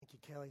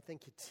Kelly.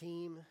 Thank you,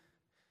 team.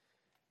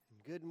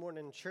 Good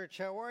morning, church.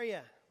 How are you?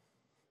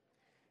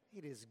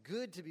 It is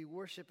good to be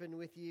worshiping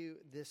with you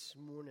this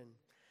morning.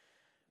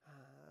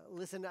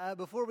 Listen,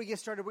 before we get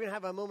started, we're going to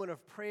have a moment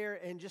of prayer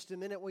in just a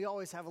minute. We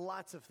always have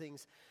lots of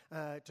things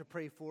to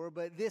pray for,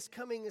 but this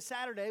coming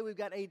Saturday, we've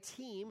got a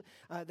team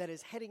that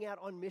is heading out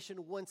on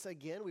mission once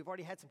again. We've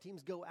already had some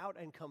teams go out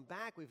and come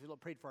back. We've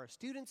prayed for our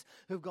students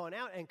who've gone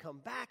out and come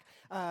back,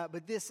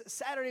 but this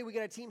Saturday, we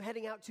got a team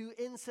heading out to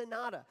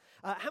Ensenada.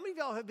 How many of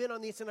y'all have been on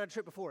the Ensenada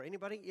trip before?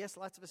 Anybody? Yes,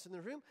 lots of us in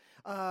the room.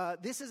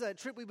 This is a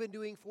trip we've been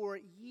doing for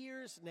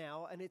years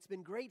now, and it's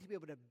been great to be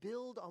able to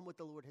build on what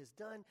the Lord has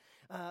done,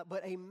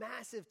 but a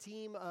massive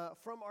team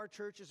from our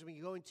church is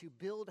going to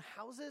build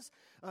houses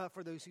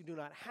for those who do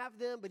not have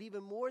them. But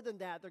even more than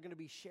that, they're going to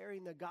be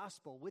sharing the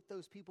gospel with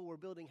those people we're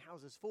building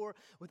houses for,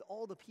 with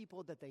all the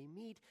people that they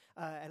meet.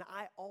 And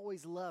I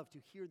always love to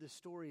hear the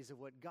stories of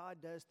what God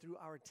does through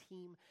our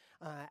team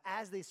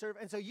as they serve.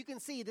 And so you can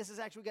see this is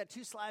actually, we got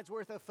 2 slides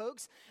worth of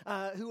folks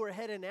who are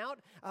heading out.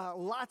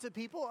 Lots of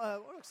people.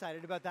 We're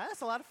excited about that.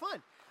 That's a lot of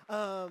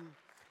fun.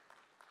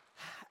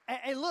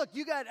 And look,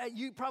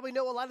 you probably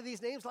know a lot of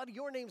these names. A lot of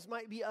your names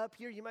might be up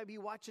here. You might be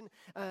watching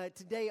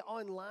today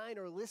online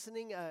or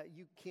listening.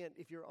 You can't,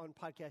 if you're on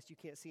podcast, you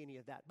can't see any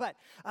of that. But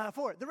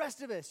for the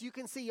rest of us, you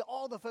can see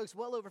all the folks,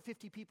 well over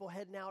 50 people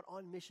heading out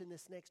on mission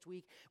this next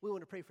week. We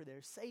want to pray for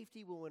their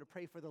safety. We want to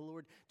pray for the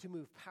Lord to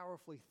move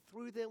powerfully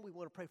through them. We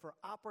want to pray for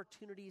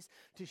opportunities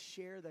to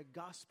share the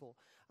gospel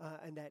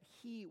and that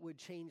He would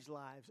change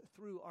lives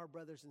through our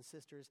brothers and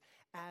sisters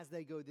as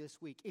they go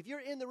this week. If you're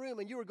in the room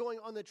and you were going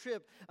on the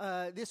trip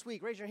this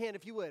week, raise your hand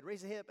if you would.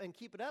 Raise a hand and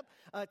keep it up.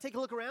 Take a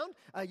look around.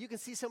 You can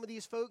see some of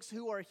these folks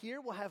who are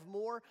here. We'll have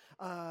more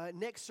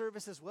next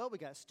service as well. We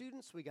got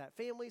students, we got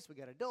families, we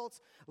got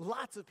adults,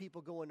 lots of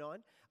people going on.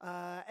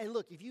 And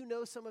look, if you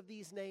know some of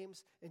these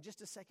names, in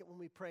just a second when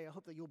we pray, I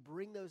hope that you'll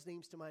bring those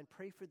names to mind.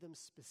 Pray for them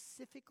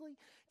specifically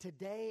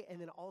today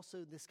and then also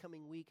this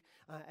coming week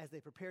as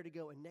they prepare to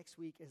go, and next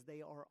week as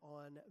they are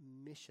on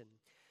mission.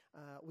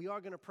 We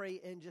are going to pray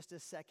in just a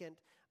second,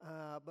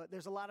 but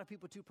there's a lot of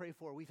people to pray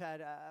for. We've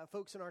had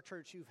folks in our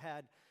church who've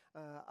had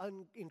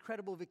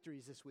incredible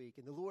victories this week,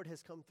 and the Lord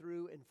has come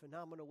through in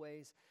phenomenal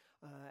ways,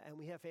 and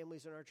we have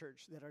families in our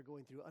church that are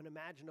going through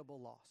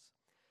unimaginable loss.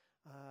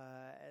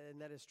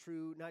 And that is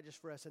true not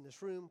just for us in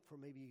this room, for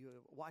maybe you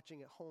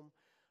watching at home,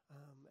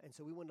 and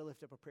so we want to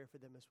lift up a prayer for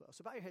them as well.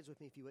 So bow your heads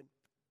with me if you would.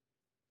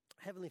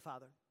 Heavenly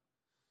Father,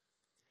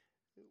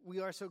 we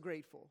are so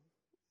grateful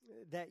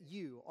that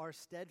you are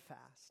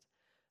steadfast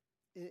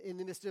in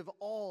the midst of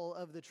all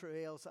of the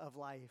trails of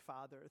life,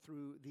 Father,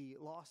 through the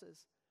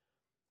losses,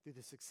 through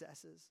the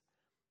successes,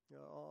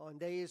 on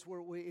days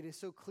where it is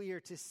so clear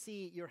to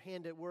see your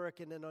hand at work,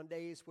 and then on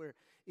days where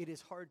it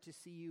is hard to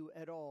see you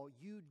at all.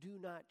 You do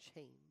not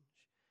change.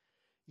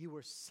 You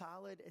are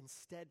solid and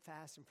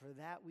steadfast, and for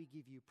that we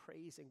give you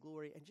praise and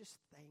glory and just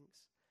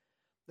thanks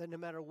that no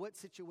matter what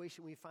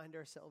situation we find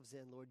ourselves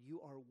in, Lord,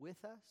 you are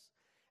with us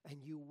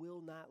and you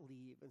will not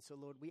leave. And so,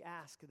 Lord, we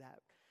ask that,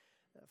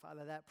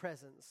 Father, that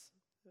presence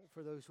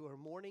for those who are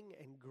mourning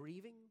and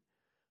grieving,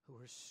 who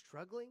are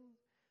struggling,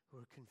 who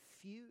are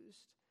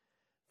confused,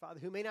 Father,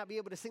 who may not be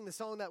able to sing the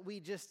song that we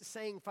just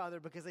sang, Father,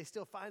 because they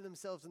still find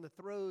themselves in the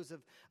throes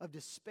of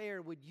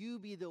despair. Would you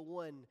be the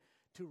one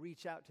to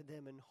reach out to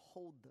them and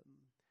hold them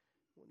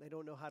when they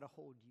don't know how to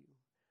hold you?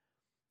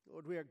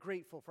 Lord, we are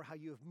grateful for how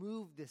you have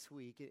moved this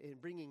week in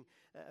bringing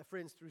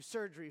friends through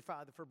surgery,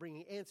 Father, for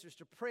bringing answers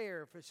to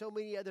prayer, for so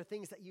many other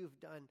things that you've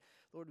done.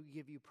 Lord, we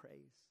give you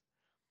praise.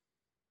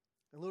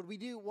 And Lord, we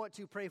do want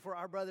to pray for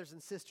our brothers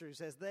and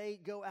sisters as they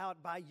go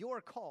out by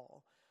your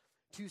call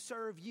to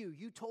serve you.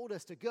 You told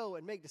us to go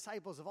and make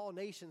disciples of all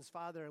nations,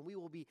 Father, and we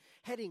will be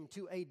heading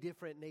to a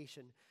different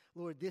nation,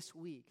 Lord, this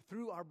week,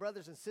 through our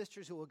brothers and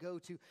sisters who will go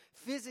to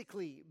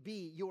physically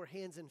be your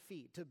hands and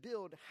feet, to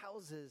build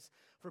houses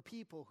for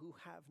people who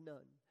have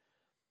none.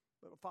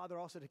 But Father,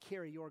 also to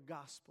carry your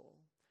gospel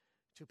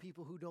to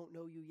people who don't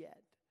know you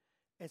yet.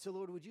 And so,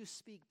 Lord, would you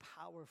speak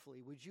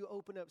powerfully? Would you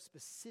open up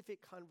specific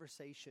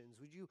conversations?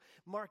 Would you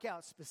mark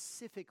out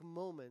specific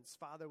moments,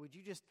 Father? Would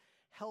you just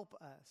help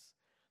us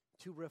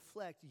to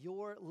reflect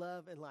your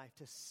love and life,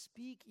 to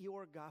speak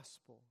your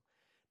gospel,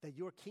 that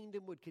your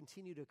kingdom would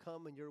continue to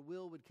come and your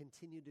will would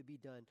continue to be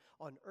done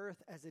on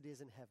earth as it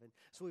is in heaven.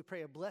 So we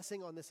pray a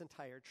blessing on this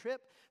entire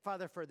trip,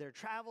 Father, for their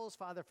travels,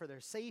 Father, for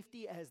their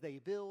safety as they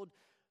build.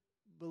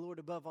 But Lord,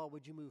 above all,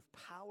 would you move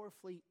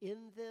powerfully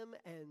in them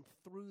and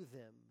through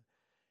them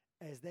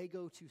as they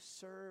go to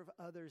serve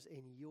others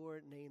in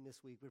your name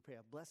this week. We pray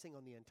a blessing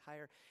on the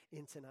entire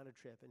Ensenada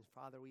trip. And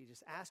Father, we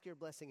just ask your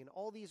blessing in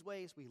all these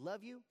ways. We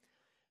love you.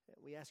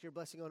 We ask your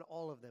blessing on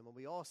all of them. And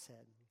we all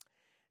said,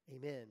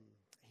 amen.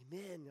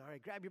 Amen. All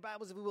right, grab your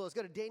Bibles if we will. Let's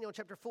go to Daniel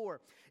chapter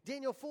 4.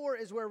 Daniel 4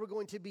 is where we're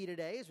going to be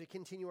today as we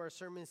continue our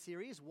sermon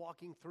series,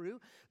 walking through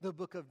the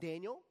book of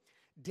Daniel.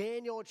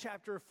 Daniel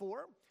chapter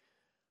 4.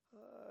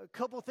 A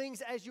couple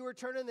things as you were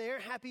turning there.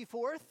 Happy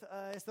 4th.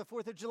 It's the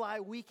 4th of July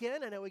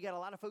weekend. I know we got a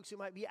lot of folks who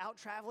might be out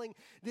traveling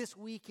this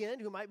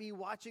weekend, who might be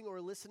watching or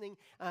listening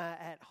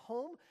at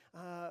home.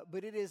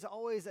 but it is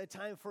always a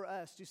time for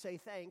us to say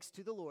thanks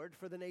to the Lord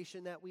for the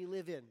nation that we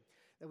live in.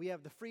 That we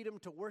have the freedom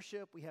to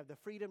worship, we have the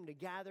freedom to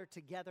gather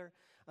together.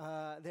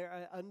 There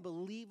are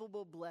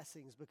unbelievable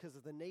blessings because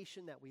of the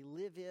nation that we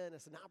live in.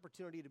 It's an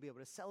opportunity to be able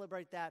to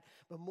celebrate that,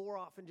 but more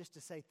often just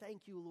to say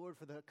thank you, Lord,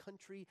 for the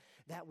country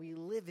that we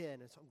live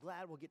in. And so I'm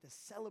glad we'll get to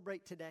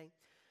celebrate today.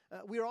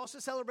 We are also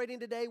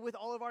celebrating today with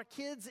all of our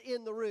kids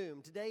in the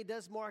room. Today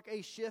does mark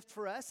a shift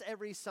for us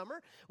every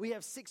summer. We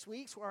have 6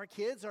 weeks where our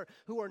kids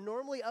who are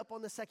normally up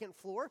on the second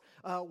floor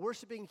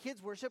worshiping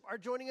kids worship are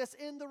joining us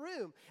in the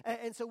room.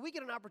 And so we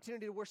get an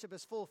opportunity to worship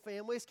as full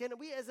families. Can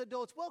we as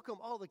adults welcome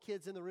all the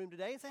kids in the room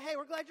today and say, hey,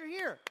 we're glad you're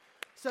here.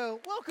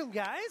 So welcome,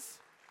 guys.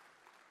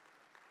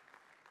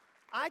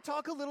 I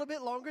talk a little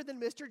bit longer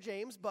than Mr.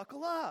 James.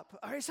 Buckle up.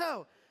 All right,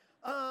 so...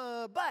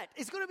 but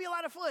it's going to be a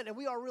lot of fun, and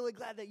we are really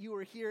glad that you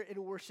are here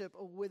in worship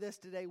with us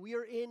today. We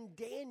are in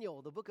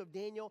Daniel, the book of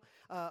Daniel.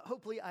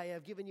 Hopefully, I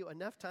have given you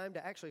enough time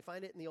to actually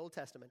find it in the Old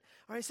Testament.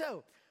 All right,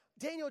 so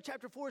Daniel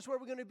chapter 4 is where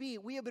we're going to be.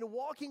 We have been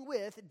walking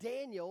with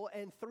Daniel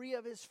and 3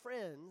 of his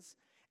friends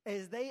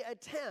as they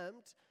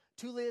attempt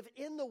to live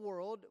in the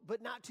world,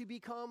 but not to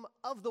become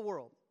of the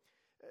world.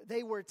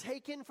 They were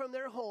taken from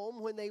their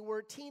home when they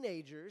were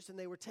teenagers, and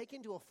they were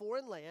taken to a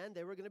foreign land.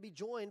 They were going to be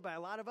joined by a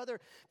lot of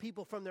other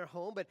people from their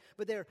home,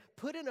 but they're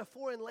put in a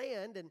foreign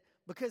land, and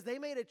because they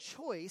made a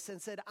choice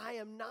and said, I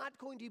am not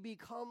going to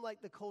become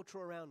like the culture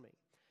around me.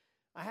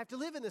 I have to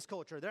live in this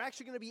culture. They're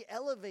actually going to be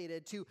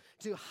elevated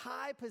to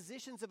high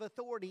positions of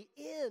authority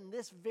in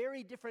this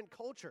very different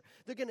culture.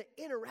 They're going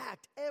to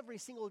interact every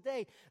single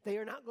day. They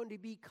are not going to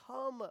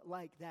become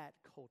like that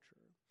culture.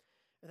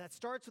 And that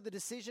starts with a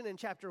decision in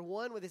chapter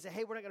 1 where they say,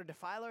 hey, we're not going to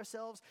defile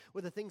ourselves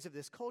with the things of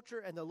this culture,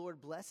 and the Lord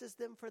blesses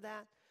them for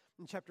that.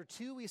 In chapter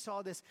 2, we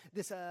saw this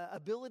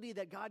ability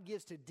that God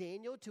gives to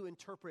Daniel to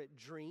interpret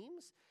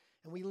dreams.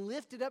 And we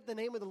lifted up the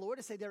name of the Lord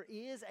to say there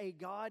is a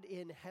God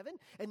in heaven.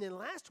 And then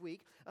last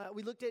week,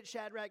 we looked at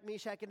Shadrach,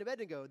 Meshach, and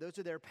Abednego. Those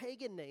are their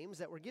pagan names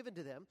that were given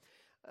to them.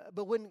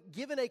 But when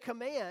given a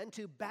command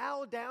to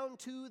bow down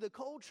to the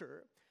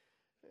culture,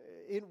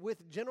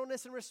 with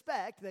gentleness and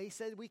respect, they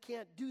said, we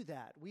can't do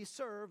that. We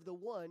serve the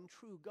one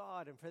true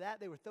God. And for that,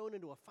 they were thrown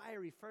into a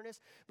fiery furnace,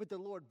 but the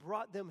Lord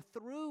brought them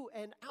through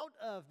and out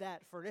of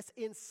that furnace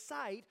in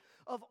sight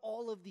of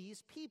all of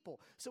these people.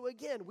 So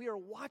again, we are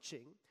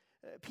watching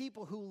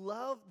people who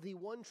love the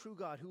one true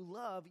God, who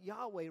love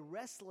Yahweh,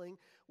 wrestling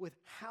with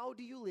how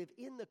do you live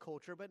in the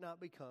culture but not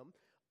become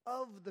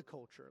of the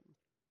culture.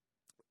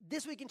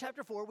 This week in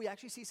chapter 4, we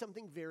actually see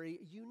something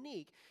very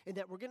unique in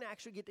that we're going to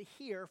actually get to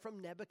hear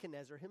from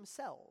Nebuchadnezzar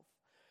himself.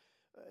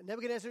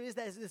 Nebuchadnezzar is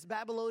this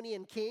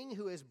Babylonian king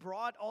who has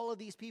brought all of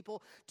these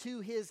people to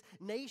his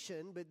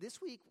nation, but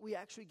this week we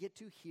actually get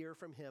to hear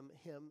from him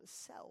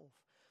himself.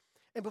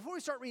 And before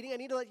we start reading, I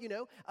need to let you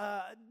know,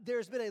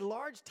 there's been a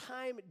large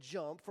time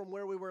jump from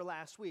where we were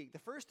last week. The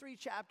first 3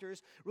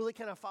 chapters really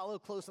kind of follow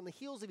close on the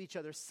heels of each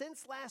other.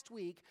 Since last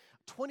week,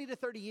 20 to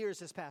 30 years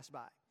has passed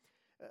by.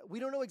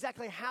 We don't know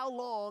exactly how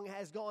long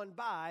has gone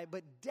by,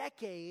 but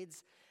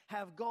decades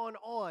have gone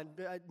on.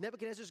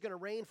 Nebuchadnezzar is going to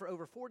reign for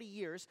over 40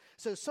 years.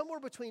 So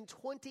somewhere between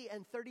 20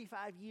 and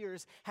 35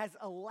 years has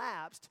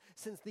elapsed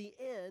since the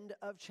end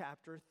of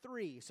chapter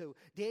 3. So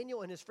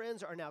Daniel and his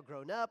friends are now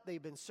grown up.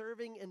 They've been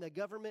serving in the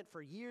government for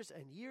years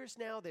and years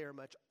now. They are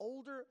much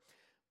older.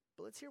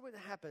 But let's hear what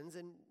happens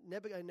in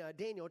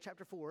Daniel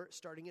chapter 4,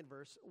 starting in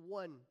verse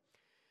 1.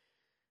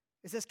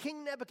 It says,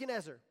 King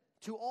Nebuchadnezzar,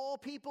 to all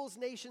peoples,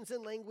 nations,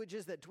 and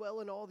languages that dwell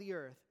in all the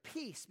earth,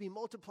 peace be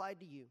multiplied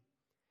to you.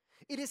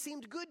 It has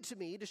seemed good to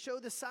me to show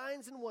the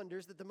signs and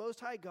wonders that the Most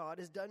High God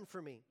has done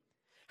for me.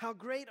 How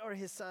great are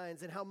his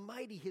signs and how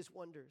mighty his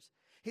wonders.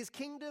 His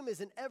kingdom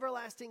is an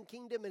everlasting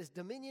kingdom, and his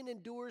dominion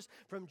endures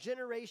from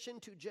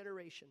generation to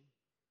generation.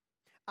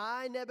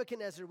 I,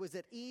 Nebuchadnezzar, was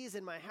at ease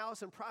in my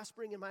house and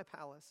prospering in my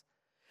palace.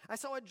 I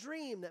saw a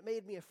dream that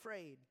made me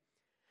afraid.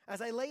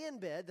 As I lay in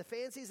bed, the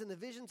fancies and the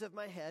visions of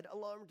my head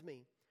alarmed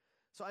me.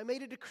 So I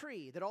made a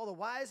decree that all the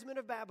wise men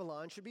of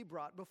Babylon should be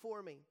brought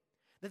before me,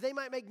 that they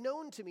might make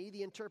known to me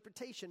the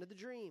interpretation of the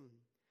dream.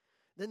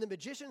 Then the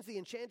magicians, the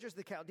enchanters,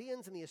 the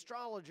Chaldeans, and the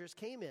astrologers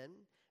came in,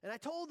 and I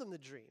told them the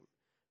dream,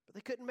 but they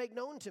couldn't make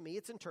known to me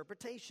its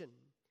interpretation.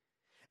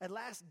 At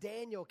last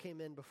Daniel came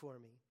in before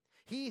me,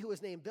 he who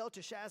was named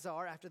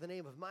Belteshazzar after the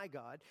name of my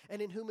God,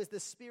 and in whom is the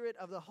spirit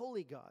of the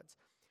holy gods.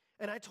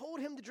 And I told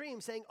him the dream,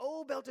 saying,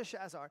 O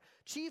Belteshazzar,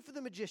 chief of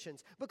the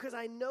magicians, because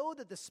I know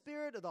that the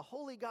spirit of the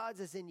holy gods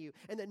is in you,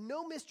 and that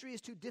no mystery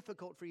is too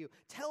difficult for you.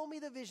 Tell me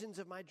the visions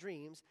of my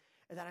dreams,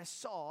 and that I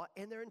saw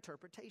and their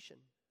interpretation.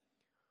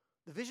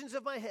 The visions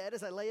of my head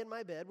as I lay in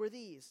my bed were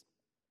these.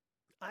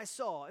 I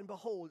saw, and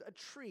behold, a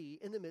tree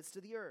in the midst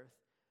of the earth,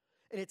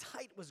 and its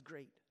height was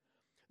great.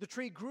 The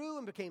tree grew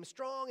and became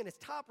strong, and its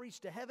top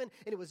reached to heaven,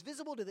 and it was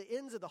visible to the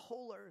ends of the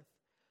whole earth.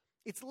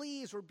 Its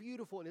leaves were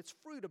beautiful, and its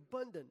fruit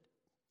abundant.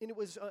 And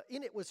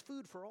in it was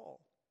food for all.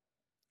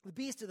 The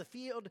beasts of the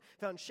field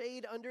found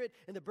shade under it,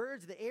 and the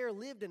birds of the air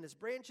lived in its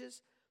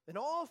branches, and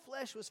all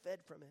flesh was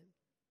fed from it.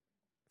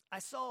 I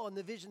saw in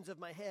the visions of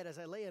my head as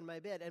I lay in my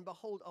bed, and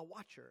behold,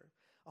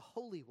 a a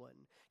holy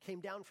one,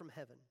 came down from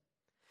heaven.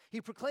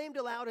 He proclaimed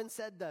aloud and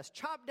said thus,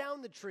 "Chop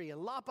down the tree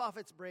and lop off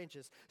its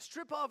branches,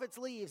 strip off its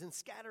leaves and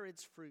scatter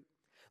its fruit.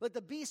 Let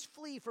the beast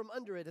flee from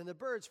under it and the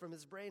birds from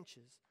its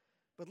branches.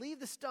 But leave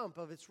the stump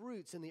of its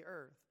roots in the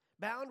earth,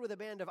 bound with a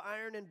band of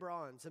iron and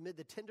bronze amid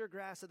the tender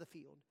grass of the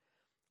field.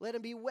 Let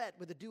him be wet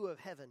with the dew of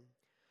heaven.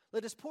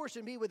 Let his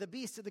portion be with the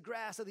beasts of the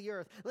grass of the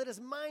earth. Let his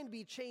mind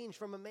be changed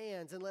from a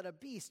man's, and let a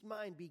beast's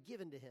mind be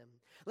given to him.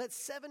 Let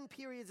 7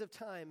 periods of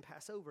time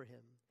pass over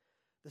him.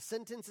 The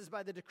sentence is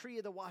by the decree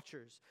of the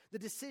watchers, the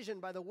decision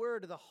by the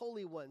word of the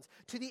holy ones,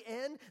 to the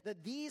end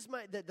that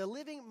the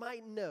living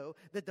might know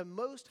that the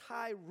Most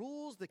High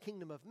rules the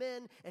kingdom of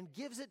men and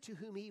gives it to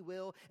whom he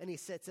will, and he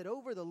sets it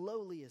over the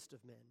lowliest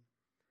of men.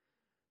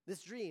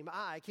 This dream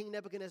I, King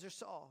Nebuchadnezzar,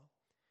 saw.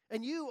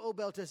 And you, O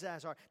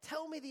Belteshazzar,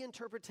 tell me the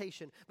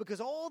interpretation,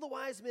 because all the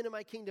wise men in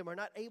my kingdom are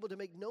not able to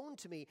make known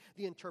to me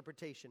the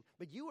interpretation,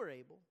 but you are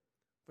able,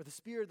 for the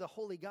spirit of the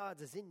holy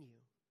gods is in you."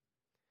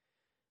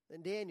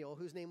 Then Daniel,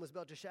 whose name was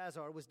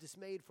Belteshazzar, was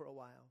dismayed for a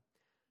while,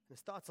 and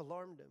his thoughts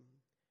alarmed him.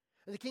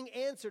 And the king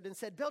answered and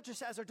said,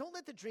 "Belteshazzar, don't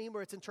let the dream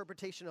or its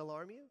interpretation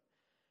alarm you."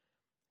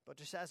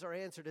 Belteshazzar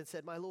answered and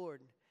said, "My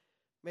lord,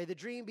 may the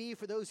dream be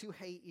for those who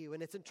hate you,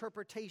 and its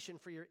interpretation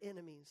for your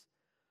enemies.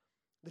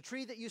 The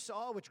tree that you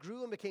saw, which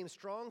grew and became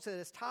strong, so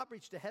that its top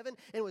reached to heaven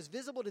and was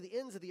visible to the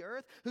ends of the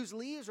earth, whose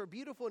leaves were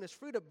beautiful and its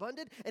fruit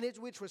abundant, and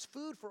which was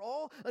food for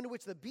all, under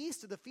which the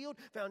beasts of the field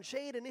found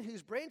shade, and in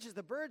whose branches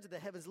the birds of the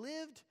heavens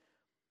lived.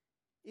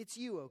 It's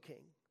you, O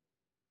king,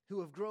 who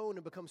have grown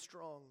and become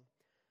strong.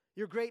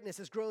 Your greatness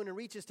has grown and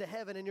reaches to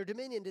heaven, and your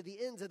dominion to the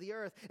ends of the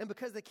earth. And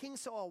because the king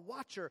saw a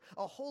watcher,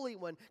 a holy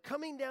one,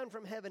 coming down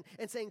from heaven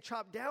and saying,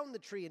 'Chop down the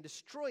tree and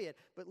destroy it,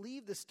 but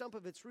leave the stump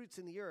of its roots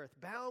in the earth,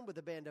 bound with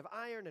a band of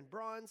iron and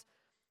bronze,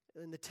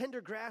 in the tender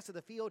grass of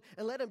the field,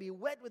 and let him be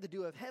wet with the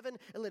dew of heaven,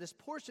 and let his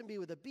portion be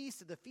with the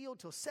beasts of the field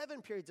till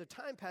 7 periods of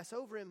time pass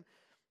over him.'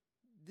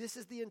 This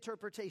is the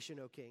interpretation,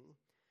 O king.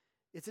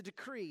 It's a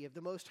decree of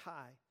the Most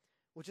High,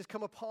 which has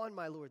come upon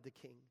my lord the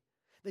king,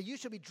 that you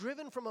shall be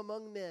driven from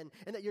among men,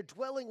 and that your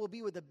dwelling will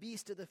be with the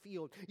beast of the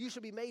field. You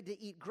shall be made to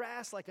eat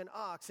grass like an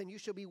ox, and you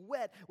shall be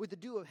wet with the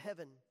dew of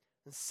heaven.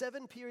 And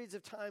 7 periods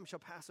of time shall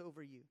pass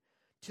over you,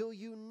 till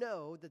you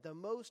know that the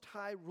Most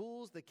High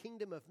rules the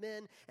kingdom of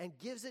men and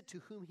gives it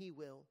to whom he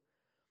will.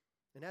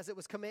 And as it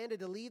was commanded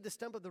to leave the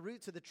stump of the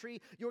roots of the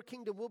tree, your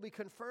kingdom will be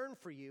confirmed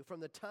for you from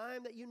the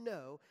time that you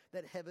know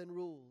that heaven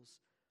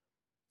rules.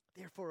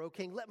 Therefore, O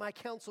king, let my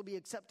counsel be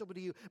acceptable to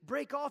you.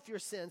 Break off your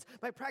sins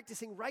by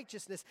practicing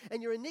righteousness,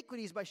 and your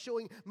iniquities by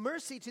showing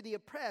mercy to the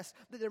oppressed,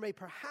 that there may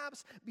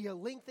perhaps be a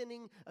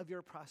lengthening of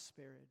your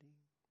prosperity."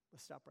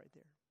 Let's stop right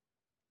there.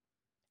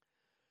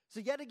 So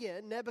yet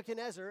again,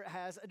 Nebuchadnezzar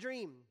has a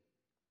dream.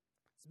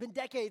 It's been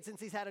decades since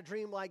he's had a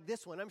dream like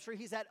this one. I'm sure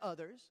he's had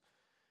others.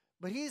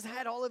 But he's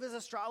had all of his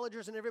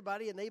astrologers and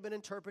everybody, and they've been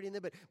interpreting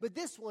them. But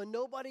this one,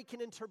 nobody can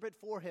interpret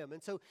for him.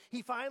 And so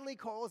he finally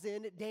calls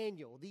in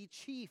Daniel, the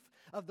chief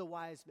of the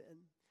wise men. And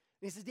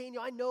he says,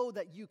 "Daniel, I know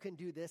that you can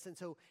do this, and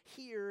so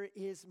here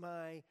is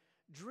my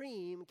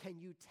dream. Can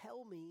you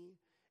tell me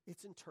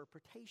its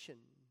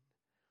interpretation?"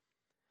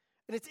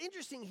 And it's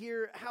interesting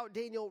here how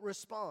Daniel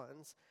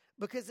responds,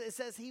 because it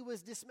says he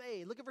was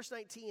dismayed. Look at verse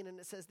 19, and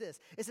it says this.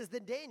 It says,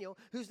 "Then Daniel,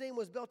 whose name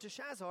was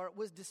Belteshazzar,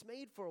 was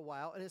dismayed for a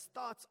while, and his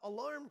thoughts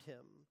alarmed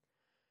him.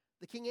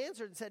 The king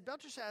answered and said,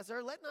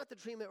 'Belteshazzar, let not the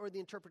dream or the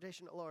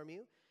interpretation alarm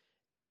you.'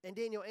 And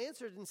Daniel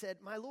answered and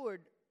said, 'My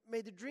lord,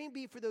 may the dream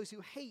be for those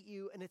who hate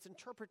you, and its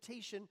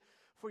interpretation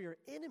for your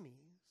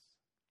enemies.'"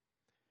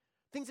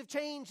 Things have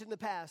changed in the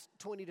past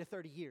 20 to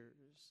 30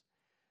 years.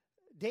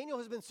 Daniel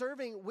has been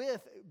serving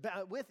with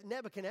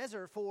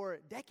Nebuchadnezzar for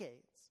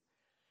decades.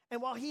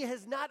 And while he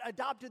has not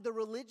adopted the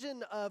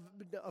religion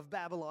of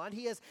Babylon,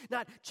 he has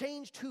not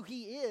changed who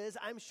he is,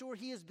 I'm sure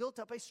he has built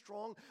up a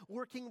strong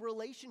working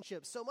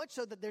relationship, so much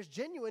so that there's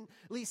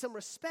genuinely some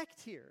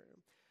respect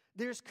here.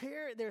 There's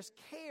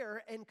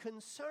care and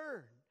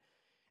concern.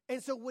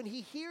 And so when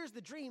he hears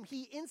the dream,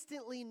 he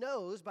instantly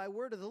knows by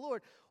word of the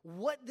Lord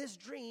what this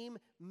dream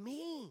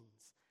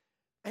means.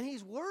 And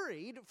he's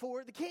worried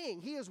for the king.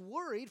 He is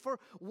worried for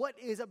what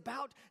is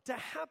about to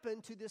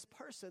happen to this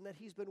person that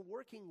he's been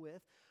working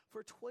with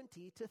for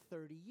 20 to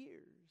 30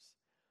 years.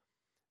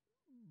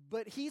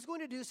 But he's going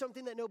to do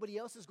something that nobody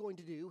else is going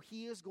to do.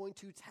 He is going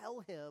to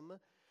tell him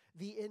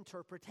the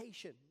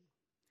interpretation.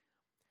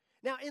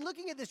 Now, in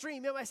looking at this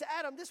dream, I said,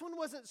 "Adam, this one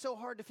wasn't so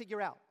hard to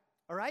figure out."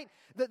 All right?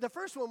 The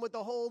first one with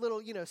the whole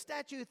little,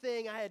 statue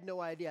thing, I had no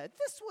idea.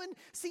 This one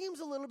seems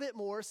a little bit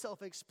more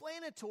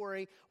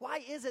self-explanatory. Why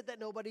is it that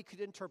nobody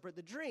could interpret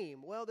the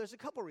dream? Well, there's a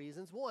couple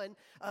reasons. One,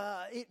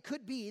 it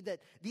could be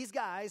that these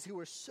guys who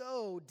were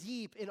so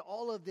deep in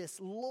all of this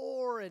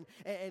lore and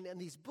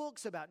these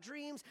books about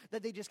dreams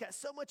that they just got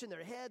so much in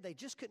their head, they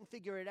just couldn't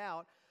figure it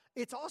out.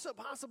 It's also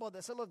possible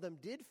that some of them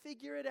did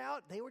figure it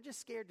out. They were just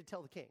scared to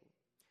tell the king.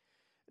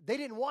 They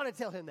didn't want to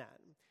tell him that.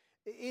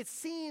 It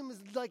seems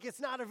like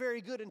it's not a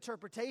very good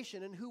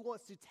interpretation, and who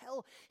wants to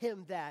tell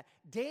him that?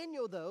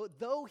 Daniel,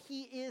 though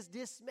he is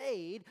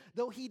dismayed,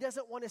 though he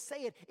doesn't want to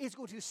say it, is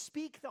going to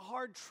speak the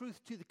hard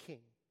truth to the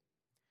king.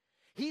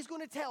 He's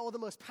going to tell the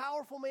most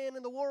powerful man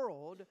in the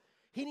world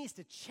he needs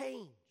to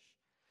change,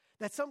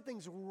 that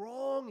something's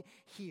wrong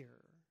here.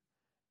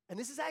 And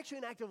this is actually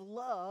an act of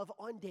love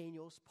on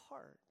Daniel's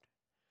part.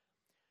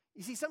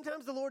 You see,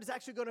 sometimes the Lord is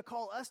actually going to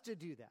call us to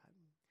do that.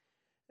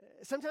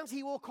 Sometimes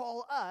he will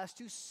call us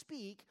to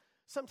speak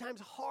sometimes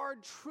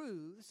hard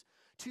truths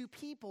to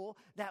people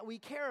that we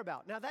care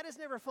about. Now, that is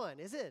never fun,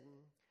 is it?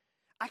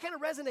 I kind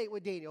of resonate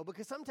with Daniel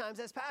because sometimes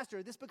as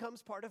pastor, this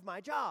becomes part of my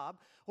job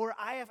where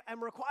I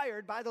am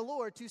required by the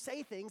Lord to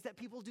say things that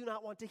people do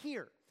not want to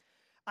hear.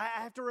 I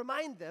have to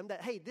remind them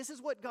that, hey, this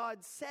is what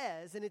God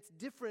says, and it's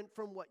different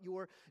from what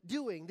you're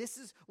doing. This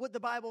is what the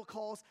Bible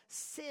calls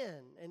sin,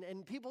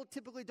 and people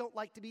typically don't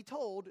like to be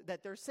told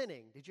that they're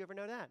sinning. Did you ever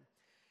know that?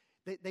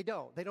 They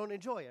don't. They don't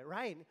enjoy it,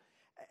 right?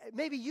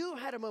 Maybe you've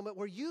had a moment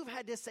where you've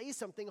had to say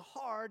something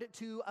hard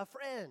to a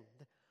friend.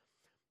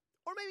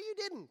 Or maybe you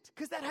didn't,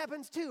 because that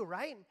happens too,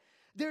 right?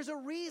 There's a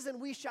reason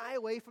we shy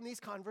away from these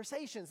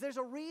conversations. There's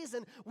a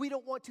reason we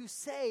don't want to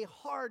say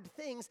hard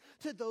things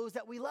to those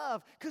that we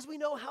love, because we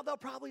know how they'll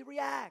probably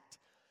react.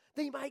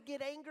 They might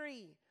get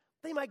angry.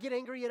 They might get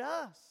angry at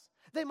us.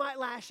 They might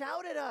lash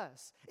out at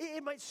us.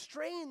 It might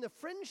strain the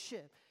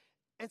friendship.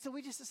 And so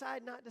we just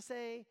decide not to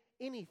say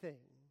anything.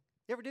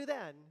 You ever do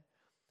that?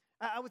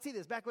 I would see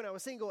this back when I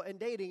was single and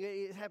dating.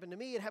 It happened to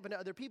me. It happened to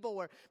other people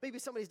where maybe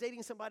somebody's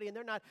dating somebody and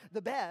they're not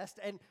the best,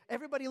 and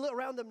everybody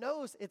around them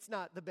knows it's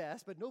not the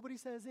best, but nobody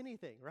says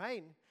anything,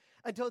 right?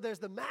 Until there's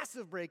the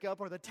massive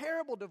breakup or the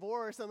terrible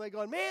divorce, and they're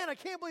going, man, I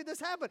can't believe this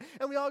happened.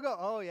 And we all go,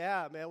 oh,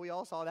 yeah, man, we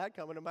all saw that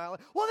coming a mile.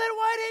 Well, then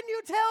why didn't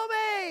you tell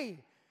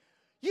me?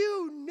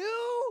 You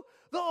knew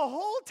the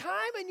whole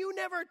time and you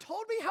never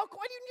told me? Why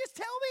didn't you just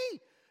tell me?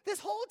 This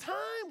whole time,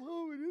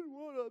 oh, we didn't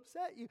want to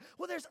upset you.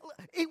 Well,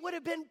 it would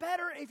have been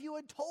better if you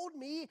had told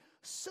me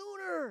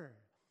sooner.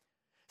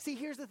 See,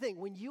 here's the thing.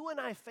 When you and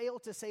I fail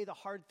to say the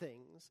hard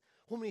things,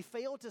 when we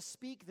fail to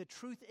speak the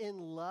truth in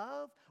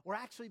love, we're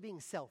actually being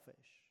selfish.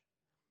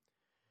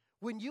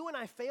 When you and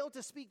I fail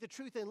to speak the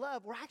truth in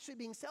love, we're actually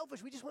being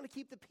selfish. We just want to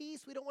keep the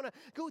peace. We don't want to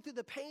go through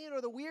the pain or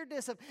the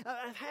weirdness of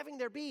having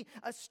there be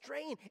a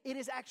strain. It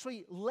is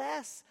actually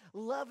less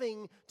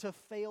loving to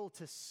fail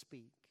to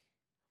speak.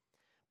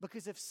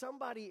 Because if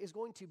somebody is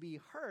going to be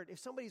hurt, if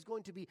somebody's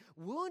going to be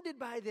wounded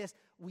by this,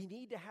 we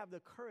need to have the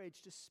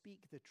courage to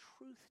speak the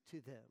truth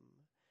to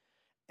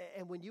them.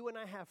 And when you and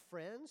I have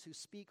friends who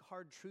speak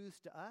hard truths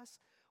to us,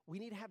 we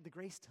need to have the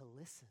grace to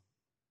listen.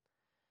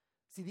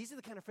 See, these are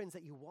the kind of friends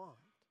that you want.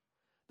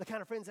 The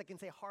kind of friends that can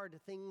say hard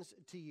things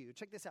to you.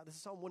 Check this out. This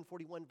is Psalm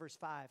 141, verse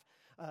 5.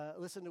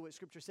 Listen to what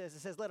Scripture says.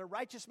 It says, let a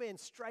righteous man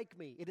strike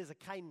me. It is a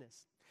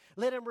kindness.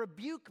 Let him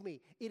rebuke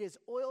me. It is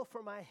oil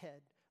for my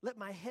head. Let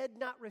my head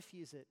not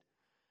refuse it.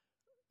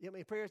 You know,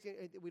 my prayers,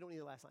 we don't need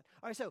the last line.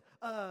 All right, so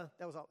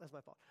that's my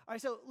fault. All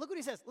right, so look what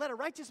he says. Let a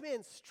righteous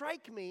man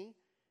strike me.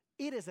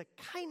 It is a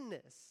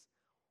kindness.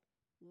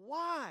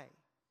 Why?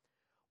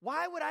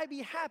 Why would I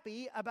be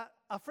happy about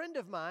a friend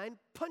of mine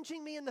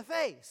punching me in the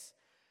face?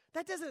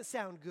 That doesn't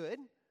sound good.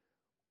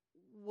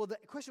 Well, the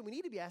question we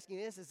need to be asking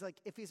is like,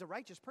 if he's a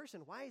righteous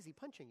person, why is he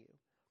punching you?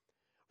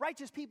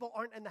 Righteous people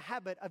aren't in the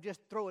habit of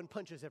just throwing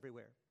punches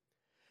everywhere.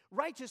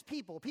 Righteous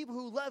people, people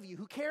who love you,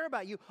 who care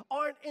about you,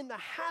 aren't in the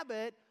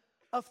habit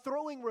of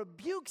throwing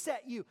rebukes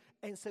at you.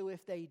 And so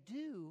if they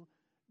do,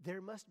 there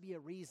must be a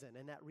reason.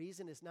 And that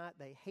reason is not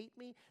they hate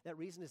me. That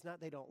reason is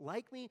not they don't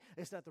like me.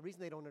 It's not the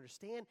reason they don't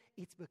understand.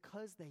 It's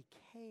because they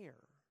care.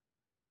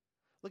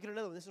 Look at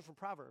another one. This is from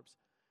Proverbs.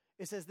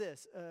 It says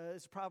this.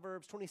 It's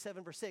Proverbs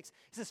 27, verse 6.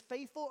 It says,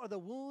 faithful are the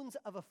wounds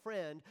of a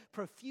friend.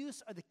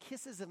 Profuse are the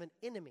kisses of an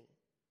enemy.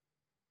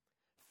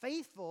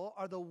 Faithful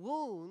are the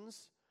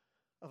wounds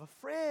of a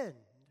friend.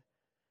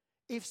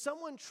 If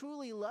someone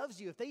truly loves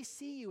you, if they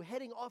see you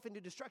heading off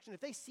into destruction, if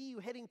they see you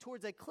heading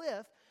towards a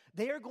cliff,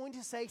 they are going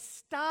to say,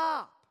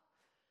 stop.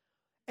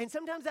 And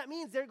sometimes that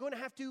means they're going to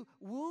have to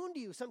wound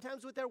you,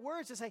 sometimes with their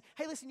words, to say,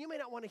 hey, listen, you may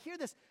not want to hear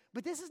this,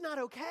 but this is not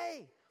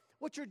okay.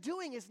 What you're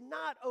doing is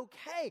not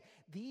okay.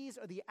 These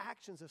are the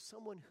actions of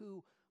someone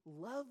who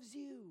loves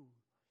you.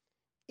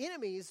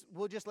 Enemies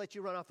will just let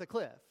you run off the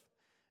cliff.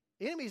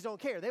 Enemies don't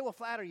care. They will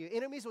flatter you.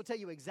 Enemies will tell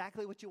you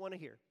exactly what you want to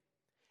hear.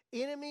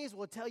 Enemies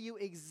will tell you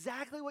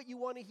exactly what you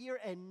want to hear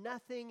and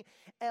nothing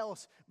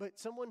else. But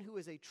someone who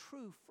is a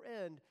true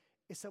friend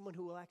is someone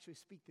who will actually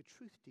speak the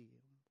truth to you.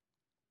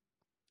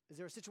 Is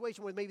there a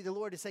situation where maybe the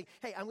Lord is saying,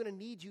 hey, I'm going to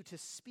need you to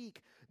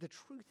speak the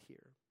truth here?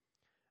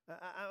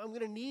 I'm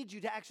going to need you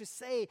to actually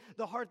say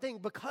the hard thing.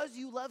 Because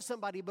you love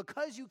somebody,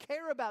 because you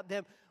care about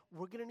them,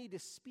 we're going to need to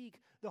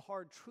speak the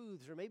hard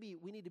truths. Or maybe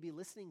we need to be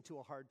listening to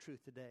a hard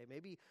truth today.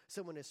 Maybe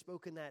someone has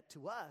spoken that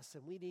to us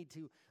and we need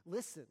to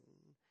listen.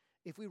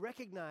 If we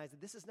recognize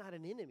that this is not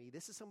an enemy,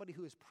 this is somebody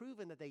who has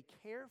proven that they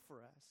care for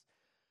us,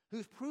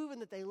 who's proven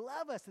that they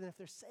love us, and if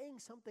they're saying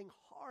something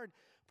hard,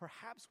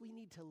 perhaps we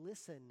need to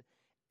listen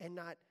and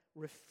not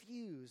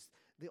refuse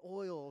the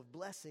oil of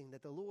blessing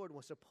that the Lord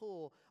wants to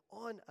pull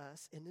on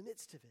us in the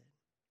midst of it.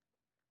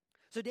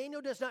 So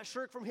Daniel does not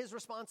shirk from his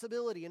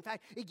responsibility. In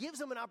fact, it gives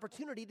him an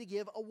opportunity to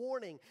give a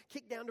warning.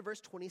 Kick down to verse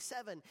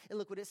 27 and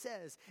look what it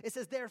says. It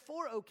says,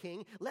 "Therefore, O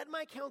king, let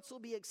my counsel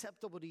be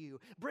acceptable to you.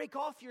 Break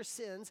off your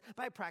sins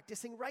by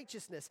practicing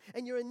righteousness,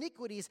 and your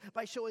iniquities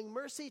by showing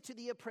mercy to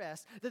the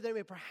oppressed, that there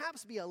may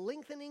perhaps be a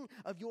lengthening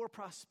of your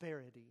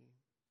prosperity."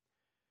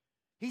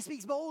 He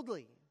speaks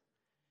boldly.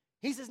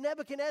 He says,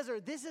 Nebuchadnezzar,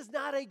 this is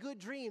not a good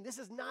dream. This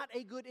is not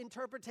a good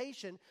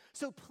interpretation.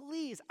 So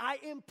please, I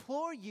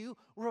implore you,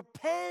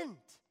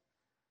 repent.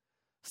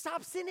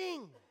 Stop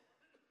sinning.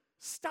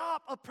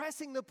 Stop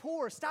oppressing the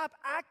poor. Stop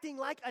acting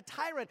like a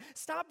tyrant.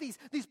 Stop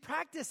these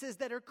practices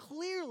that are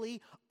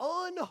clearly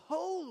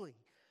unholy.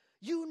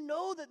 You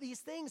know that these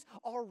things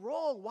are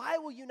wrong. Why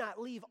will you not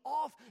leave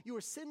off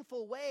your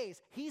sinful ways?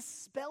 He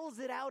spells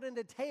it out in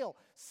detail.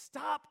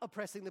 Stop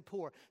oppressing the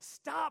poor.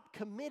 Stop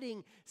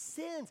committing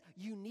sins.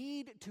 You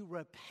need to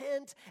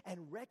repent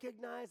and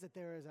recognize that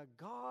there is a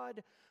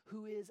God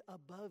who is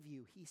above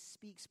you. He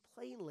speaks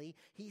plainly.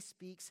 He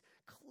speaks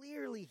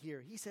clearly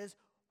here. He says,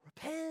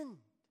 repent.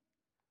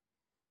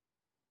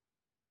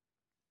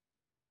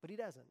 But he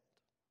doesn't.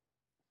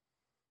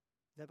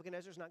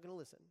 Nebuchadnezzar's not going to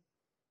listen.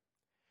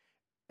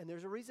 And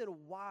there's a reason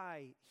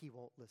why he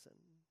won't listen.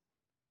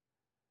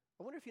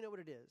 I wonder if you know what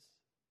it is.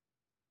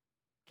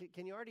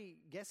 Can you already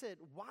guess it?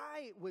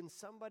 Why, when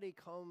somebody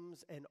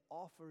comes and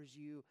offers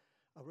you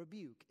a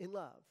rebuke in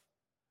love,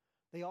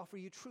 they offer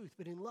you truth,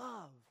 but in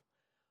love,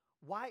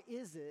 why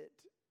is it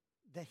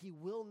that he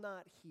will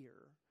not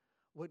hear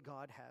what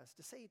God has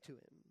to say to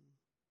him?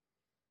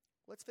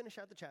 Let's finish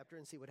out the chapter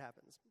and see what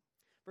happens.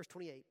 Verse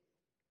 28.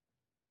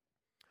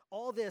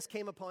 All this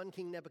came upon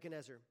King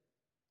Nebuchadnezzar.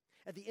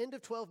 At the end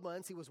of 12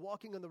 months, he was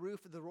walking on the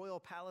roof of the royal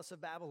palace of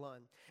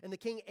Babylon. And the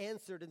king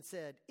answered and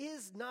said,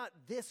 "Is not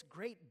this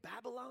great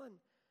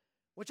Babylon,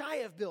 which I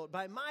have built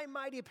by my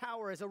mighty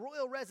power as a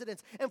royal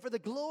residence and for the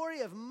glory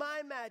of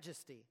my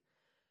majesty?"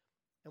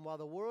 And while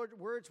the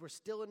words were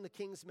still in the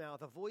king's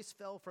mouth, a voice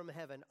fell from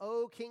heaven.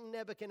 "O King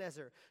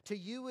Nebuchadnezzar, to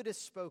you it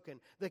is spoken,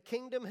 the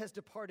kingdom has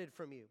departed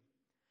from you.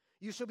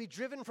 You shall be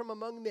driven from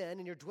among men,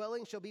 and your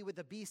dwelling shall be with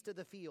the beasts of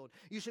the field.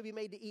 You shall be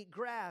made to eat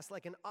grass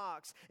like an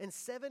ox, and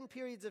 7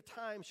 periods of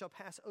time shall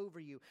pass over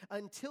you,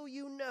 until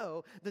you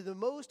know that the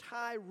Most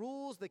High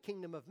rules the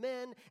kingdom of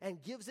men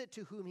and gives it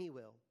to whom he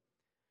will."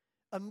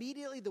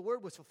 Immediately the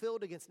word was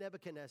fulfilled against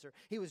Nebuchadnezzar.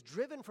 He was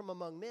driven from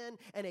among men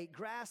and ate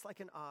grass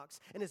like an ox,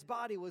 and his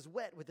body was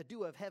wet with the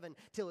dew of heaven,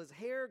 till his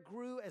hair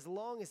grew as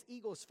long as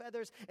eagle's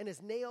feathers, and his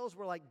nails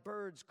were like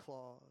birds'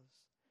 claws.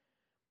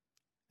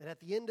 And at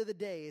the end of the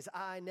days,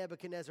 I,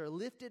 Nebuchadnezzar,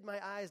 lifted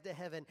my eyes to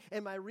heaven,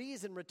 and my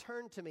reason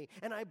returned to me.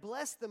 And I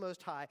blessed the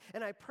Most High,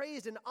 and I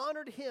praised and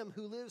honored him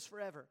who lives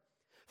forever.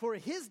 For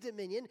his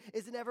dominion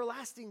is an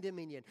everlasting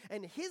dominion,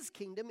 and his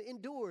kingdom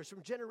endures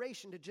from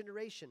generation to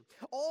generation.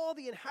 All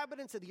the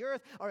inhabitants of the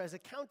earth are as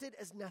accounted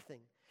as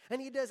nothing.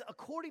 And he does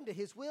according to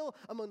his will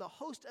among the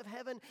host of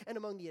heaven and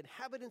among the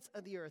inhabitants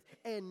of the earth.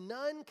 And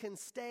none can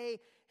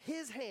stay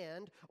his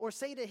hand or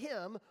say to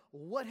him,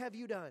 "What have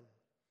you done?"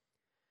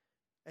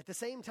 At the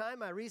same time,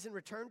 my reason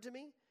returned to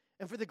me,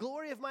 and for the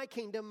glory of my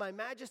kingdom, my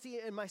majesty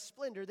and my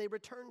splendor, they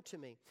returned to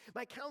me.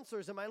 My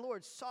counselors and my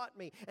lords sought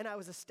me, and I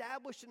was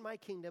established in my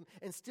kingdom,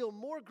 and still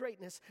more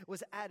greatness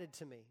was added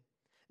to me.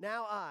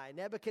 Now I,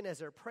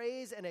 Nebuchadnezzar,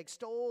 praise and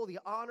extol the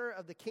honor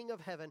of the King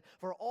of heaven,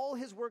 for all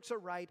his works are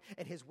right,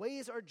 and his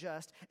ways are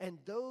just,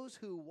 and those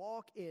who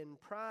walk in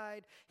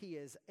pride he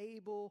is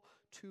able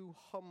to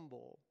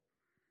humble.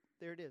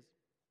 There it is.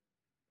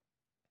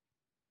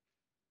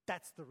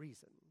 That's the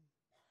reason.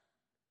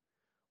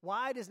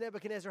 Why does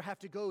Nebuchadnezzar have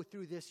to go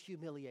through this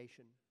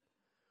humiliation?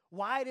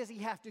 Why does he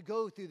have to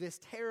go through this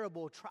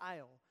terrible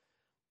trial?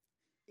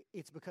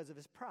 It's because of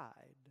his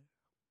pride.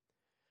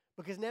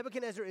 Because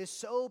Nebuchadnezzar is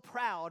so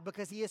proud,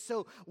 because he is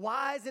so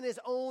wise in his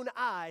own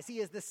eyes.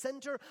 He is the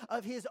center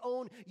of his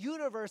own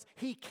universe.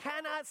 He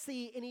cannot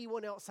see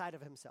anyone outside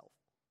of himself.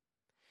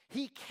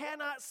 He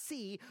cannot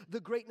see the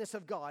greatness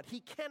of God. He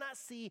cannot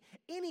see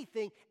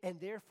anything, and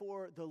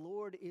therefore the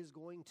Lord is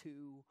going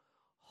to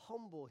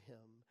humble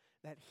him,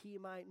 that he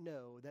might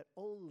know that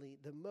only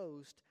the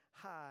Most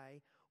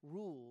High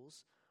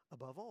rules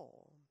above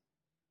all.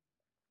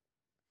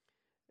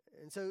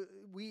 And so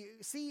we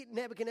see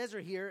Nebuchadnezzar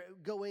here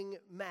going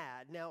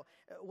mad. Now,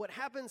 what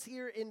happens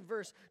here in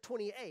verse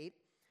 28,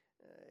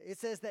 it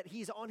says that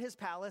he's on his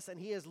palace and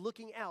he is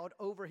looking out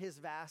over his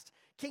vast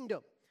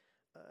kingdom.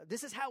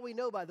 This is how we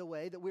know, by the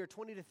way, that we're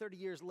 20 to 30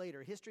 years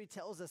later. History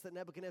tells us that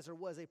Nebuchadnezzar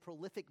was a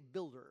prolific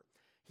builder.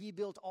 He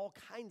built all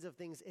kinds of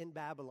things in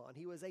Babylon.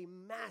 He was a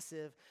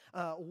massive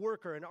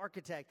worker, an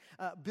architect,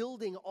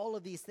 building all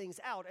of these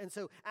things out. And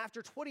so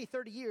after 20,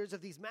 30 years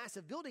of these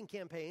massive building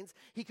campaigns,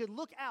 he could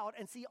look out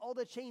and see all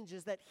the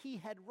changes that he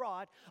had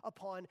wrought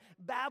upon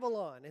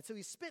Babylon. And so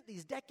he spent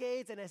these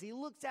decades, and as he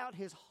looks out,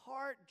 his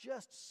heart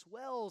just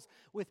swells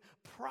with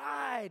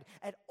pride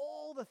at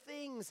all the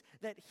things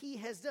that he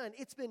has done.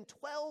 It's been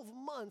 12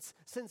 months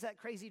since that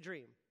crazy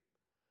dream.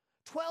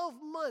 12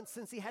 months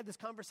since he had this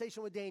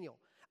conversation with Daniel.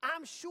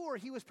 I'm sure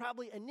he was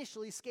probably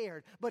initially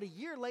scared, but a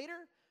year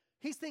later,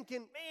 he's thinking,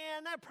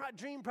 man, that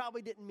dream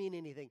probably didn't mean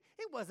anything.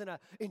 It wasn't an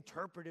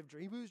interpretive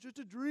dream. It was just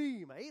a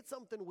dream. I ate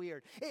something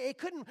weird. It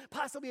couldn't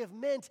possibly have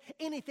meant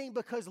anything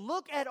because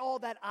look at all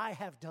that I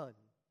have done.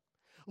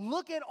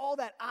 Look at all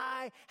that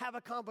I have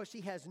accomplished.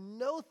 He has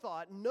no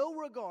thought, no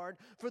regard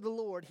for the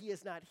Lord. He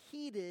has not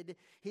heeded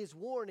his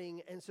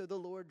warning, and so the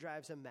Lord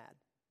drives him mad.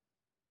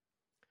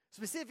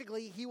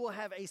 Specifically, he will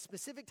have a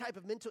specific type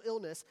of mental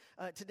illness.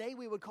 Today,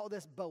 we would call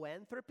this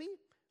boanthropy.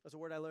 That's a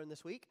word I learned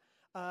this week.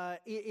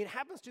 It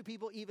happens to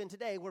people even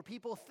today where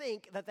people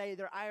think that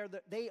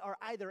they are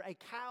either a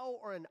cow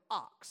or an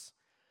ox.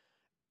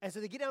 And so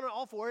they get down on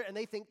all fours and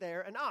they think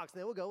they're an ox. And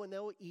they will go and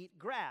they'll eat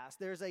grass.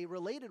 There's a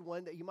related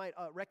one that you might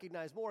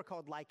recognize more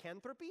called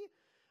lycanthropy.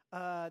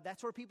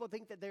 That's where people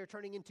think that they're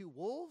turning into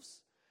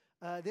wolves.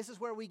 This is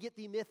where we get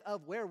the myth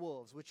of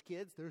werewolves, which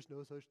kids, there's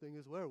no such thing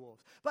as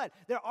werewolves. But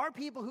there are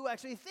people who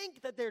actually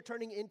think that they're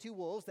turning into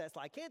wolves. That's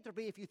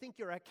lycanthropy. If you think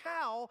you're a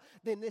cow,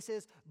 then this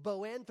is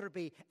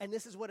boanthropy. And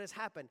this is what has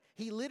happened.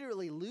 He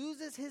literally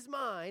loses his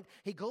mind.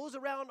 He goes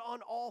around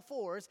on all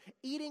fours,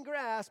 eating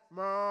grass.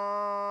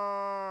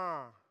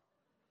 Maa.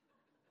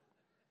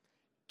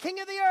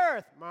 King of the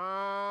earth.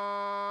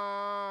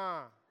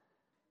 Maa.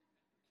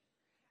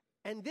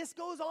 And this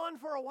goes on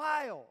for a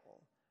while.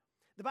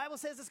 The Bible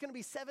says it's going to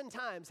be 7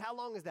 times. How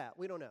long is that?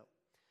 We don't know.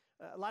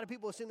 A lot of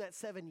people assume that's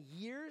 7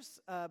 years,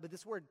 but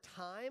this word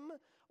time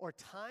or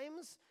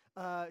times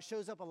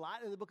shows up a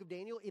lot in the book of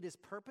Daniel. It is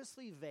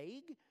purposely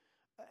vague,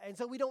 and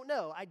so we don't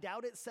know. I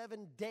doubt it's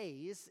 7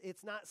 days.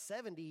 It's not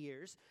 70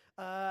 years,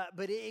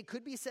 but it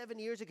could be 7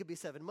 years. It could be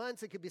 7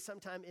 months. It could be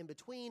sometime in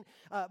between,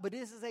 but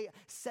this is a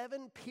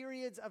 7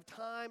 periods of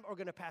time are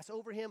going to pass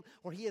over him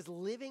where he is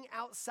living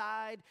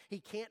outside. He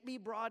can't be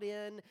brought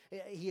in.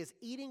 He is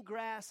eating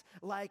grass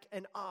like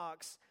an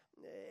ox.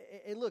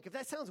 And look, if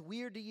that sounds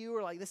weird to you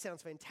or like this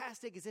sounds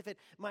fantastic, as if it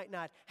might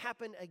not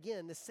happen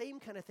again, the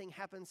same kind of thing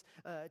happens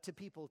to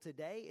people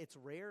today. It's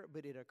rare,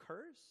 but it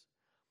occurs.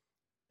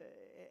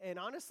 And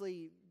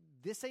honestly,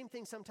 this same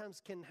thing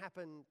sometimes can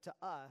happen to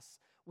us.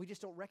 We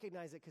just don't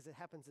recognize it because it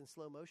happens in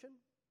slow motion.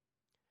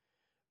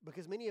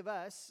 Because many of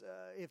us,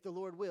 if the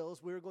Lord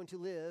wills, we're going to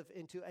live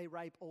into a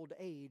ripe old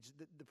age.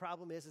 The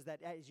problem is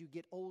that as you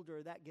get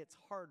older, that gets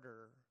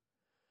harder.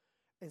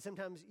 And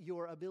sometimes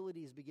your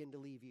abilities begin to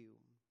leave you.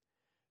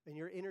 And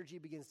your energy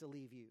begins to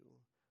leave you.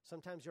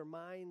 Sometimes your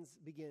minds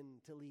begin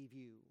to leave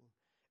you.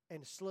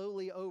 And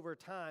slowly over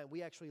time,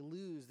 we actually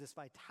lose this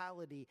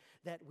vitality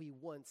that we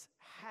once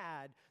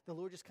had. The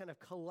Lord just kind of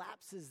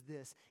collapses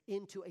this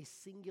into a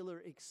singular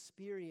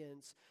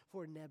experience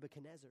for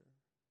Nebuchadnezzar.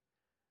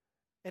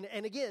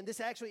 And again,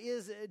 this actually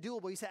is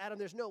doable. You say, Adam,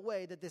 there's no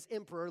way that this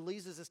emperor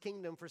loses his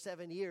kingdom for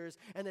 7 years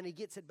and then he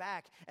gets it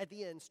back at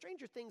the end.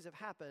 Stranger things have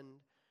happened.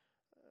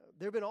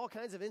 There have been all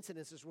kinds of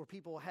incidences where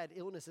people had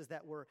illnesses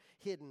that were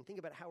hidden. Think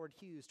about Howard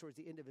Hughes towards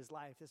the end of his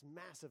life, this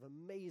massive,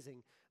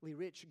 amazingly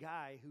rich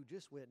guy who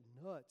just went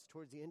nuts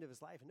towards the end of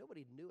his life, and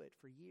nobody knew it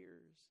for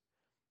years.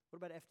 What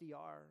about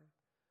FDR,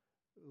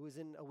 who was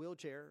in a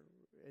wheelchair,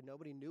 and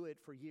nobody knew it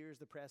for years?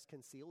 The press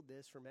concealed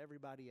this from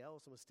everybody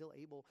else and was still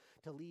able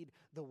to lead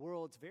the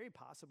world. It's very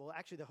possible.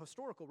 Actually, the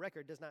historical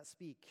record does not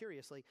speak,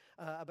 curiously,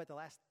 about the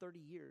last 30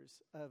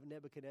 years of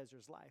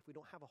Nebuchadnezzar's life. We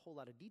don't have a whole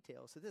lot of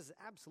details, so this is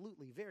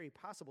absolutely very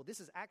possible. This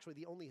is actually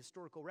the only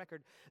historical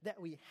record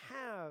that we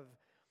have.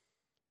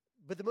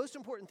 But the most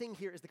important thing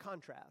here is the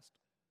contrast.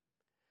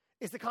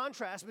 It's the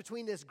contrast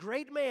between this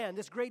great man,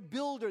 this great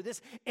builder,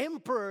 this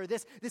emperor,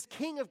 this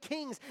king of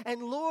kings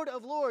and lord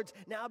of lords,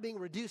 now being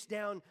reduced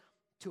down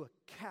to a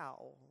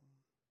cow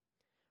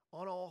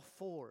on all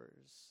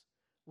fours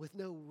with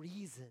no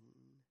reason.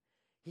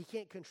 He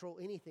can't control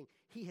anything.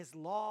 He has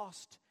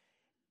lost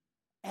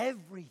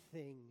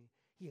everything.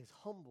 He is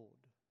humbled.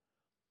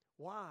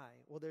 Why?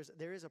 Well,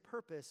 there is a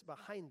purpose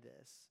behind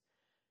this.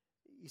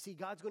 You see,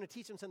 God's going to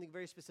teach him something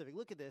very specific.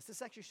 Look at this.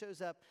 This actually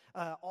shows up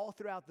all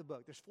throughout the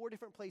book. There's 4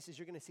 different places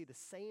you're going to see the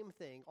same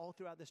thing all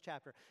throughout this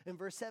chapter. In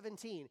verse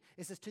 17,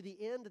 it says, to the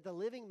end that the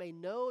living may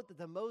know that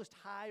the Most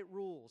High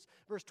rules.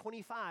 Verse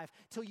 25,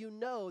 till you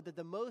know that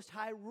the Most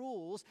High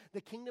rules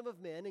the kingdom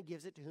of men and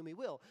gives it to whom he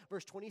will.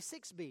 Verse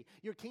 26b,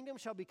 your kingdom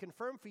shall be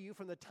confirmed for you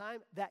from the time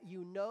that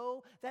you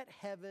know that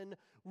heaven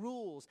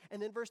rules. And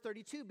then verse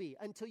 32b,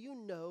 until you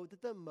know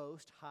that the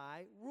Most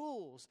High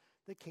rules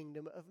the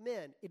kingdom of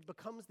men. It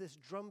becomes this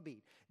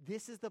drumbeat.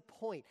 This is the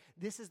point.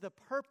 This is the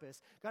purpose.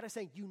 God is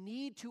saying you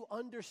need to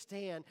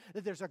understand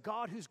that there's a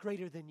God who's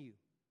greater than you.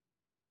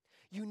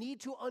 You need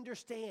to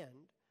understand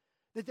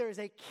that there is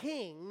a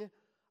king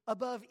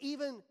above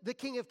even the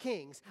King of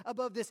Kings,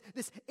 above this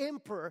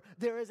emperor.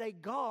 There is a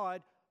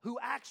God who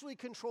actually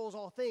controls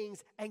all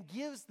things and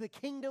gives the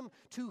kingdom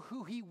to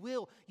who he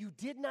will. You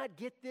did not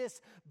get this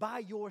by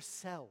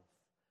yourself.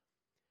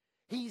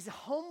 He's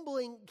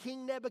humbling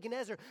King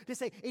Nebuchadnezzar to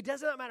say, it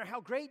does not matter how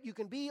great you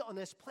can be on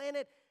this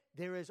planet,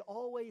 There is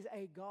always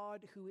a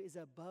God who is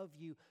above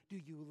you. Do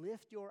you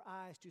lift your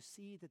eyes to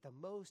see that the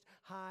Most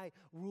High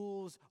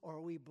rules, or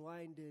are we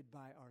blinded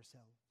by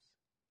ourselves?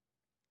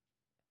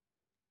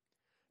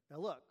 Now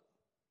look,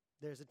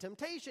 there's a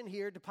temptation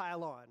here to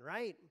pile on,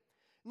 right?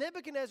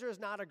 Nebuchadnezzar is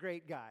not a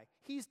great guy.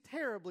 He's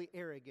terribly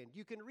arrogant.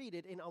 You can read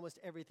it in almost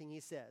everything he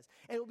says.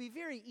 And it will be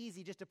very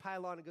easy just to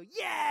pile on and go,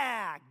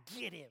 yeah,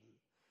 get him.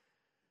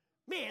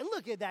 Man,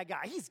 look at that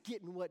guy. He's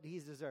getting what he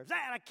deserves.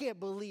 I can't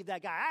believe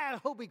that guy. I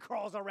hope he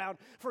crawls around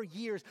for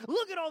years.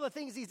 Look at all the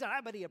things he's done.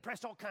 I bet he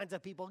oppressed all kinds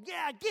of people.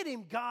 Yeah, get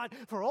him, God,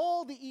 for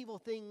all the evil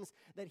things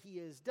that he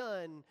has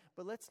done.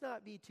 But let's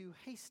not be too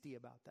hasty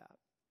about that.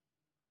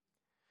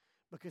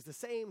 Because the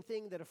same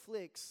thing that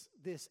afflicts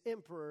this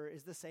emperor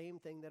is the same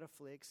thing that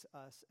afflicts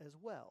us as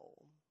well.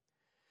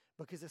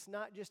 Because it's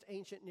not just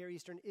ancient Near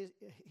Eastern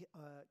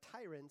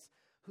tyrants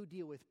who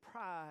deal with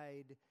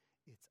pride,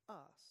 it's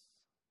us.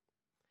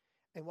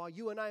 And while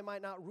you and I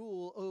might not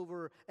rule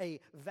over a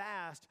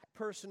vast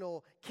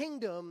personal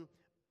kingdom,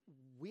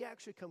 we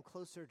actually come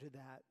closer to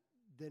that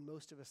than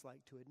most of us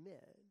like to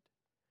admit.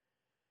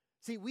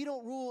 See, we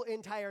don't rule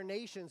entire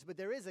nations, but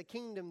there is a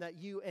kingdom that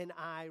you and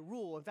I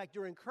rule. In fact,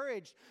 you're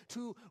encouraged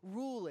to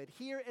rule it.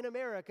 Here in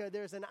America,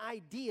 there's an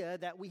idea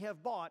that we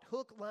have bought,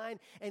 hook, line,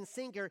 and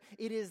sinker.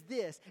 It is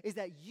this, is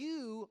that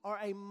you are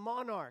a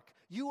monarch,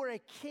 you are a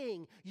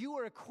king, you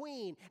are a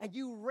queen, and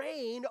you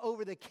reign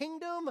over the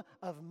kingdom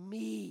of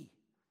me.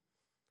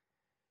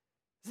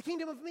 It's the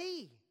kingdom of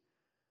me.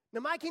 Now,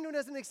 my kingdom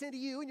doesn't extend to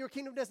you, and your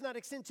kingdom does not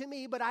extend to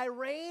me, but I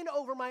reign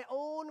over my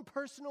own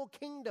personal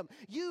kingdom.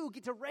 You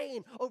get to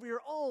reign over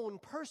your own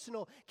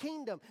personal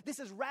kingdom. This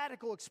is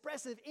radical,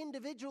 expressive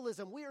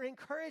individualism. We are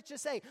encouraged to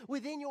say,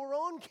 within your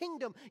own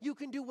kingdom, you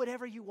can do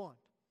whatever you want.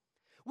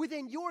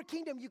 Within your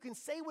kingdom, you can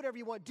say whatever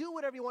you want, do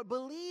whatever you want,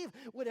 believe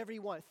whatever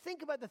you want.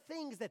 Think about the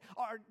things that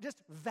are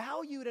just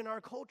valued in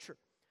our culture.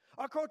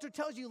 Our culture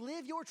tells you,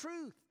 live your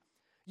truth.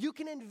 You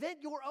can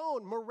invent your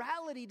own.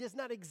 Morality does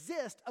not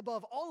exist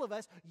above all of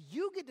us.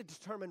 You get to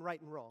determine right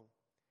and wrong.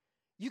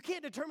 You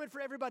can't determine for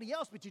everybody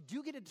else, but you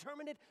do get to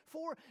determine it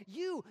for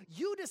you.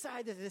 You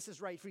decide that this is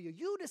right for you.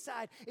 You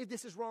decide if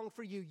this is wrong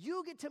for you.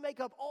 You get to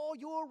make up all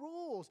your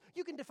rules.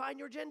 You can define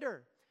your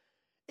gender.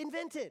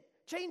 Invent it.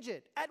 Change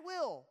it at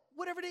will.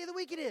 Whatever day of the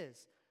week it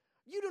is.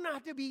 You do not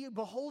have to be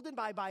beholden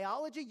by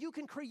biology. You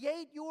can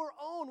create your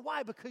own.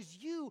 Why? Because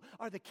you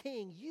are the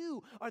king.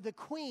 You are the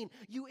queen.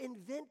 You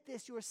invent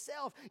this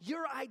yourself.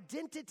 Your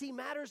identity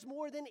matters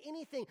more than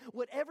anything.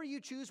 Whatever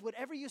you choose,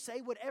 whatever you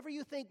say, whatever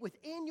you think,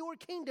 within your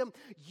kingdom,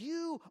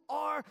 you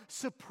are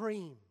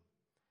supreme.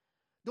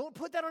 Don't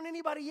put that on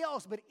anybody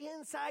else, but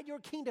inside your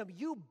kingdom,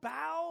 you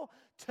bow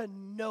to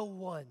no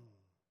one.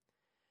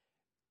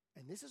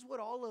 And this is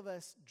what all of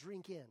us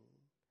drink in.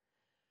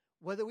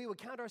 Whether we would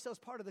count ourselves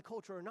part of the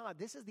culture or not,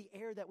 this is the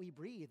air that we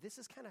breathe. This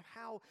is kind of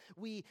how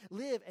we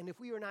live. And if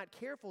we are not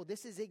careful,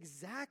 this is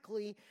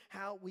exactly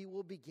how we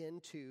will begin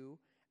to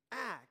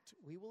act.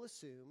 We will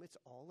assume it's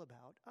all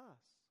about us.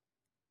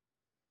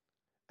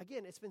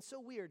 Again, it's been so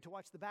weird to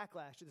watch the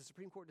backlash to the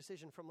Supreme Court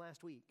decision from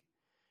last week.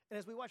 And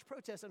as we watch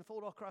protests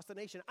unfold all across the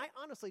nation, I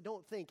honestly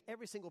don't think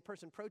every single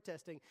person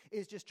protesting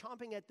is just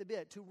chomping at the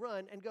bit to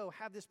run and go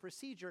have this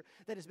procedure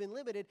that has been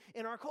limited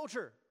in our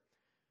culture.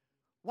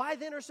 Why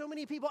then are so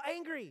many people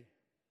angry?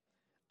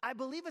 I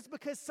believe it's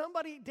because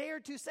somebody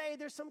dared to say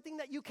there's something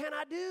that you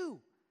cannot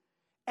do.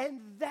 And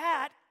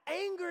that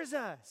angers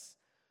us.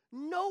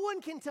 No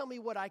one can tell me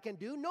what I can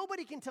do.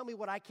 Nobody can tell me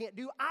what I can't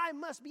do. I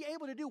must be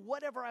able to do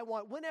whatever I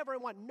want, whenever I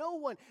want. No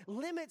one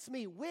limits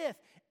me with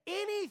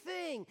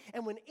anything.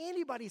 And when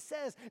anybody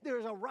says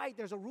there's a right,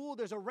 there's a rule,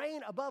 there's a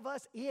reign above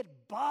us, it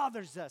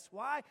bothers us.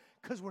 Why?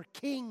 Because we're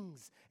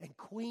kings and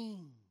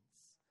queens.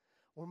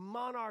 We're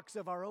monarchs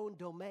of our own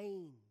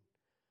domain.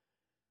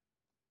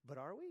 But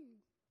are we?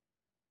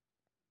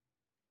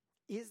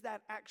 Is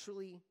that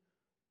actually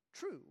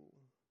true?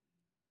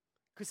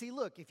 Because see,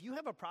 look, if you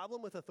have a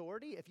problem with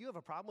authority, if you have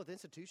a problem with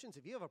institutions,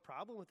 if you have a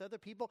problem with other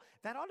people,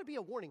 that ought to be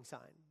a warning sign.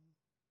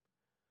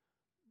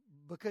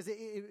 Because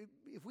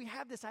if we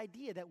have this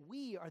idea that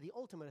we are the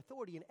ultimate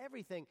authority in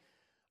everything,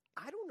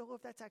 I don't know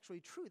if that's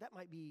actually true. That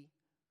might be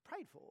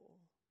prideful.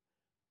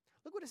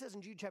 Look what it says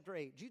in Jude chapter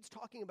 8. Jude's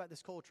talking about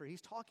this culture. He's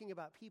talking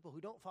about people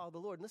who don't follow the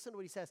Lord. And listen to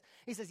what he says.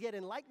 He says, yet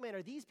in like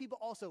manner, these people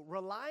also,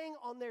 relying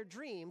on their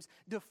dreams,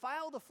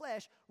 defile the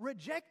flesh,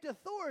 reject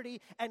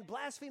authority, and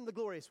blaspheme the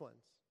glorious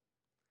ones.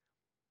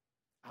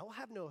 I will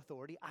have no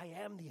authority. I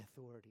am the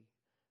authority.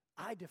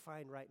 I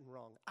define right and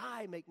wrong.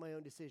 I make my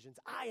own decisions.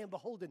 I am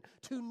beholden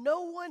to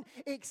no one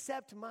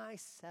except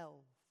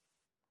myself.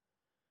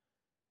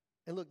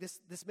 And look,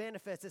 this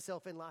manifests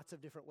itself in lots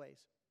of different ways.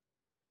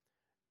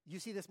 You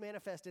see this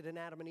manifested in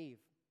Adam and Eve,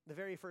 the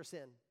very first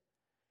sin.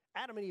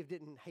 Adam and Eve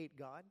didn't hate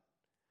God.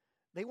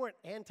 They weren't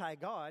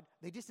anti-God.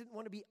 They just didn't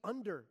want to be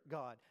under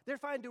God. They're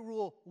fine to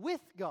rule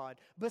with God,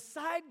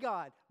 beside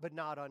God, but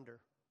not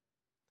under.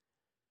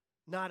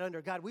 Not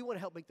under. God, we want to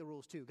help make the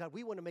rules too. God,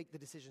 we want to make the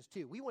decisions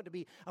too. We want to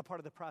be a part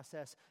of the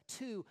process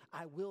too.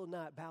 I will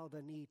not bow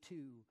the knee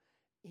to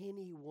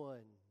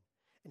anyone.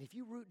 And if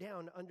you root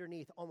down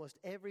underneath almost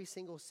every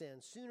single sin,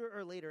 sooner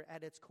or later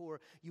at its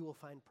core, you will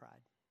find pride.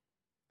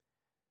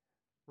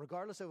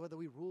 Regardless of whether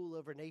we rule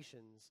over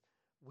nations,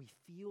 we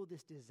feel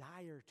this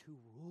desire to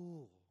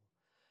rule,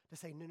 to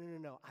say,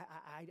 no,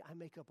 I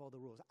make up all the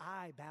rules.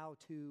 I bow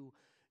to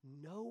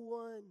no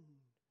one.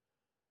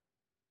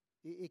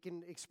 It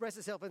can express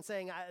itself in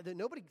saying that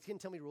nobody can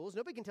tell me rules.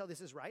 Nobody can tell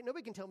this is right.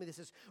 Nobody can tell me this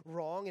is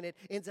wrong. And it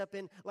ends up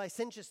in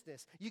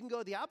licentiousness. You can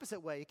go the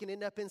opposite way. It can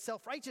end up in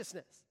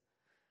self-righteousness.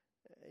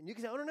 And you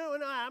can say, oh, no,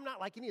 I'm not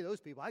like any of those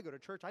people. I go to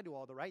church. I do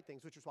all the right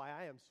things, which is why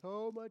I am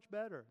so much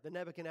better than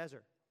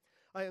Nebuchadnezzar.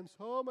 I am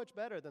so much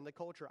better than the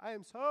culture. I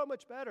am so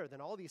much better than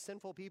all these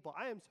sinful people.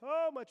 I am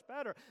so much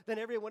better than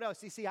everyone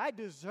else. You see, I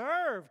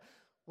deserve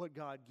what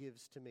God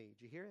gives to me.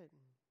 Did you hear it?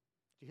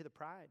 Did you hear the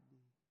pride?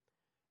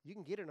 You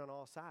can get it on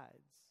all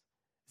sides.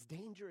 It's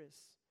dangerous.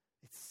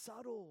 It's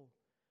subtle.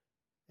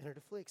 And it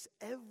afflicts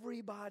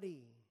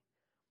everybody.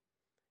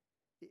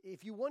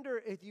 If you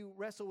wonder if you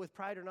wrestle with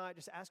pride or not,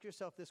 just ask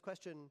yourself this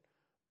question.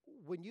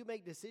 When you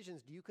make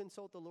decisions, do you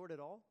consult the Lord at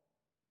all?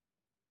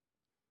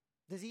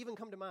 Does he even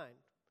come to mind?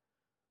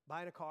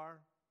 Buying a car,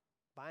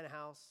 buying a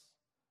house,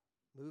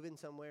 moving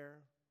somewhere,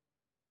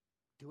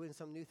 doing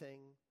some new thing.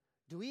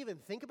 Do we even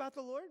think about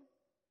the Lord?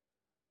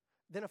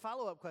 Then a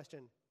follow-up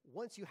question.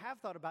 Once you have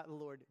thought about the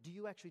Lord, do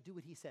you actually do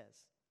what he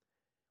says?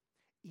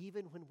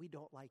 Even when we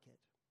don't like it.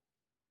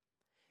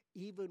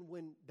 Even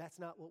when that's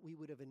not what we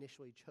would have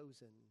initially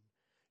chosen.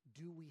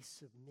 Do we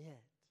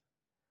submit?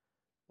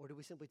 Or do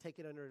we simply take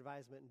it under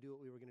advisement and do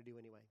what we were going to do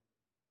anyway?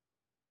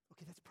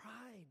 Okay, that's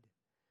pride.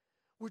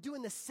 We're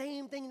doing the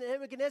same thing that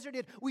Nebuchadnezzar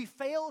did. We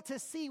fail to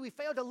see, we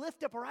fail to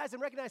lift up our eyes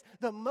and recognize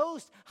the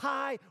Most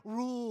High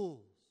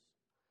rules.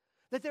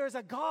 That there is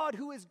a God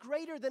who is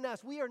greater than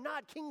us. We are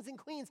not kings and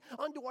queens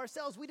unto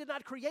ourselves. We did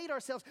not create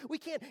ourselves. We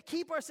can't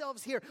keep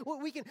ourselves here.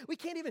 We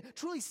can't even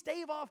truly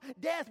stave off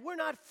death. We're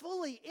not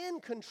fully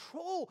in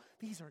control.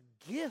 These are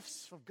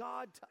gifts of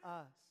God to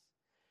us.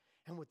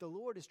 And what the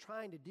Lord is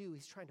trying to do,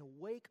 he's trying to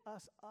wake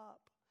us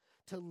up,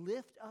 to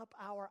lift up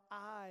our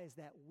eyes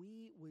that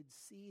we would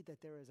see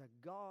that there is a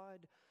God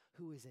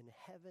who is in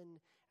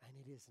heaven and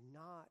it is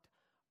not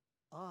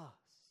us.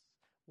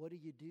 What do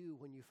you do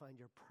when you find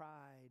your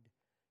pride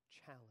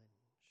challenged?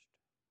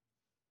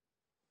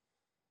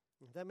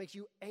 If that makes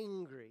you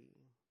angry,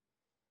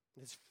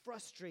 this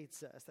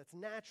frustrates us, that's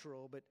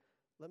natural, but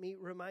let me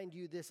remind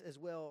you this as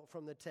well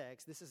from the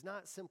text. This is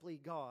not simply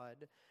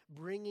God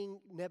bringing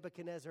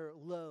Nebuchadnezzar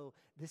low.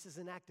 This is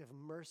an act of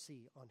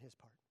mercy on his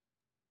part.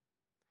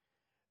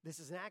 This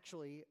is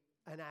actually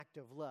an act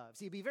of love.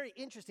 See, it'd be very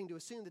interesting to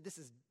assume that this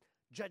is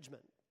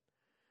judgment,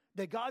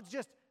 that God's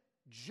just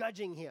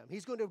judging him.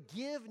 He's going to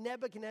give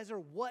Nebuchadnezzar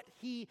what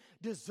he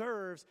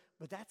deserves,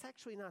 but that's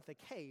actually not the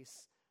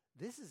case.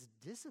 This is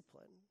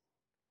discipline.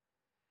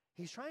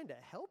 He's trying to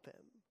help him.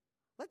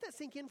 Let that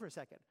sink in for a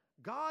second.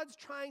 God's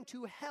trying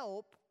to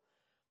help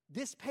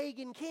this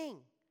pagan king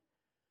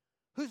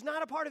who's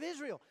not a part of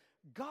Israel.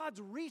 God's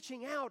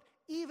reaching out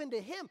even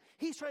to him.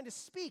 He's trying to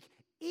speak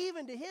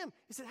even to him.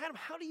 He said, Adam,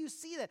 how do you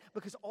see that?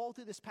 Because all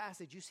through this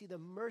passage, you see the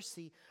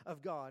mercy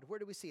of God. Where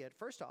do we see it?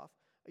 First off,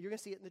 you're going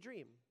to see it in the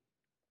dream.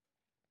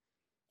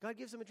 God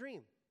gives him a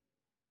dream.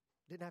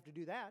 Didn't have to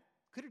do that.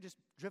 Could have just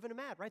driven him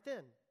mad right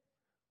then.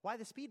 Why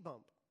the speed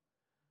bump?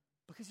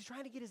 Because he's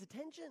trying to get his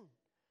attention.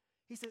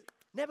 He says,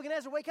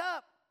 Nebuchadnezzar, wake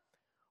up.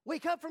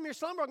 Wake up from your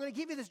slumber. I'm going to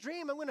give you this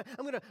dream. I'm going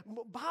to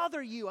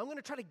bother you. I'm going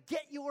to try to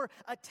get your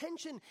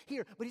attention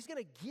here. But he's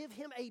going to give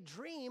him a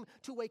dream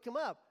to wake him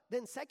up.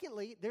 Then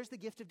secondly, there's the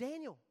gift of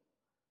Daniel.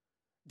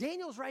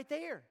 Daniel's right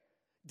there.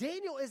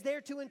 Daniel is there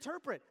to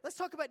interpret. Let's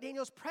talk about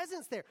Daniel's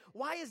presence there.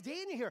 Why is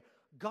Daniel here?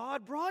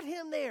 God brought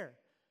him there.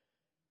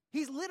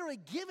 He's literally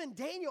given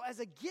Daniel as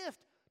a gift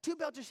to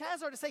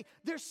Belteshazzar to say,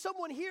 there's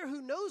someone here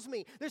who knows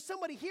me. There's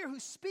somebody here who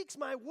speaks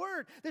my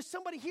word. There's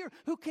somebody here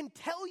who can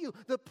tell you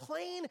the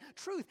plain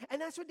truth. And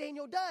that's what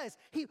Daniel does.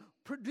 He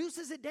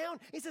produces it down.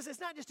 He says, it's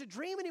not just a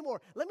dream anymore.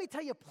 Let me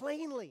tell you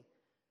plainly,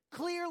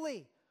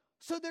 clearly,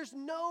 so there's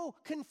no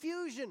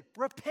confusion.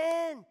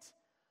 Repent.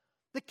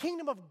 The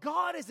kingdom of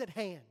God is at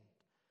hand.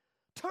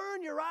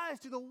 Turn your eyes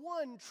to the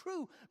one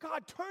true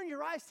God. Turn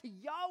your eyes to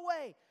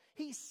Yahweh.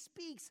 He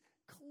speaks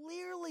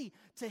clearly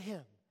to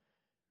him.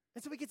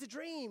 And so he gets a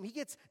dream. He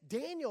gets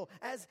Daniel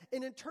as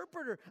an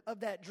interpreter of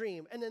that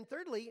dream. And then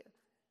thirdly,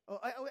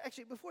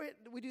 actually, before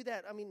we do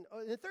that,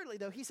 thirdly,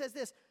 though, he says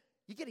this,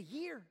 you get a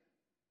year.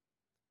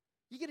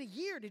 You get a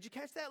year. Did you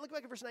catch that? Look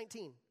back at verse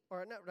 19.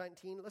 Or not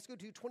 19. Let's go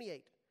to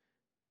 28.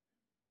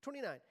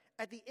 29.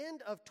 At the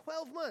end of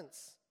 12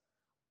 months,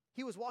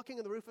 he was walking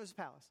on the roof of his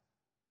palace.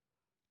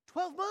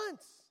 12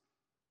 months.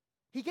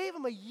 He gave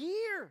him a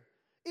year.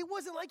 It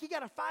wasn't like he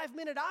got a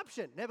 5-minute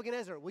option.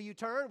 Nebuchadnezzar, will you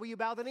turn? Will you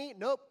bow the knee?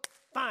 Nope.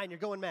 Fine, you're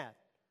going mad.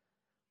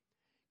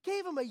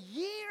 Gave him a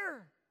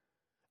year.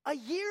 A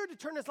year to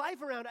turn his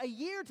life around. A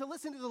year to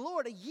listen to the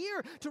Lord. A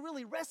year to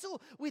really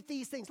wrestle with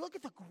these things. Look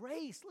at the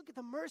grace. Look at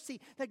the mercy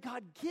that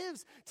God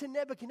gives to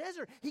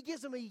Nebuchadnezzar. He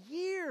gives him a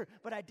year,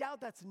 but I doubt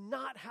that's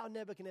not how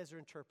Nebuchadnezzar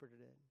interpreted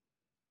it.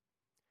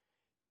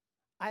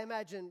 I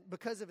imagine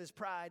because of his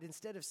pride,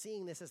 instead of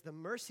seeing this as the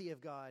mercy of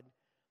God,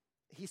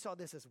 he saw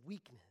this as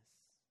weakness.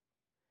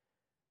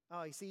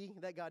 Oh, you see,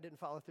 that God didn't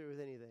follow through with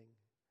anything.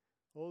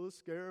 Oh, the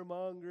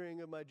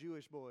scaremongering of my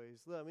Jewish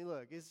boys. I mean,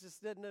 look, it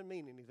just doesn't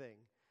mean anything.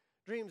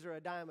 Dreams are a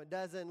dime a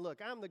dozen.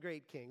 Look, I'm the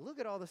great king. Look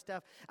at all the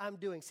stuff I'm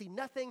doing. See,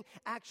 nothing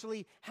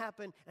actually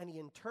happened, and he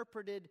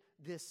interpreted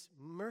this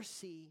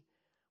mercy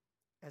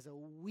as a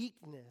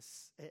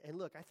weakness. And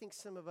look, I think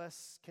some of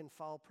us can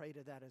fall prey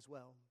to that as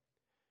well.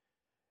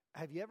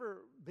 Have you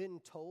ever been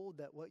told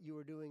that what you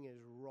were doing is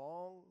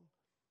wrong,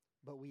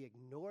 but we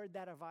ignored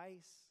that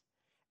advice,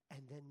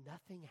 and then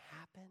nothing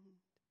happened?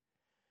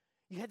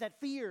 You had that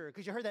fear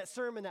because you heard that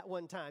sermon that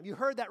one time. You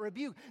heard that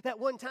rebuke that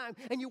one time,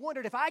 and you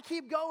wondered, if I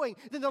keep going,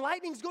 then the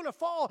lightning's going to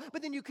fall.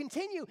 But then you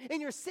continue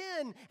in your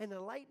sin, and the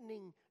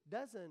lightning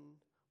doesn't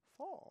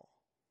fall.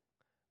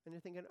 And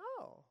you're thinking,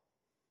 oh,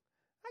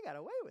 I got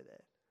away with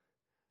it.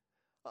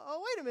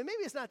 Oh, wait a minute,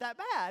 maybe it's not that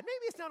bad.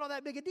 Maybe it's not all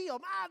that big a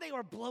deal. They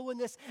were blowing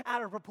this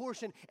out of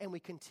proportion. And we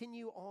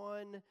continue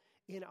on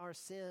in our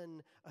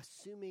sin,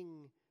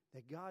 assuming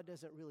that God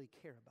doesn't really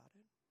care about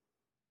it.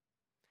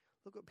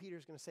 Look what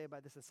Peter's going to say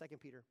about this in 2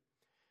 Peter.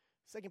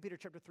 2 Peter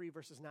chapter 3,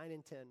 verses 9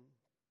 and 10.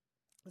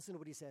 Listen to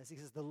what he says. He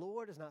says, the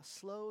Lord is not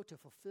slow to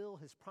fulfill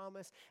his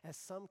promise, as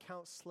some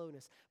count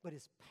slowness, but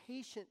is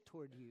patient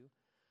toward you,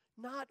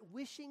 not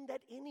wishing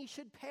that any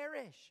should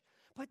perish,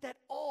 but that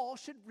all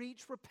should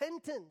reach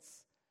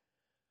repentance.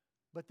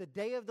 But the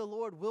day of the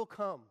Lord will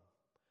come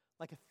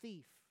like a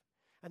thief.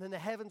 And then the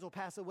heavens will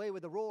pass away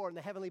with a roar, and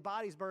the heavenly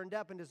bodies burned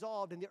up and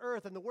dissolved, and the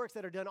earth and the works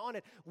that are done on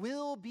it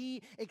will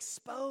be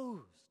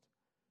exposed.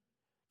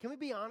 Can we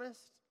be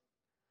honest?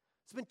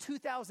 It's been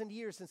 2,000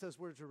 years since those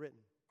words were written.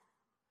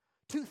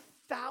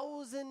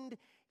 2,000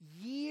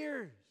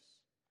 years.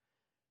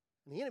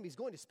 And the enemy's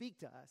going to speak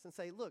to us and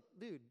say, look,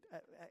 dude,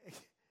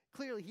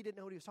 clearly he didn't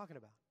know what he was talking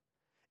about.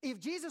 If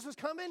Jesus was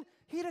coming,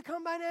 he'd have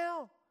come by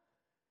now.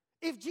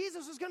 If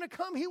Jesus was going to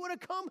come, he would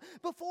have come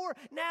before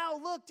now.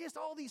 Look, just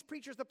all these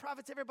preachers, the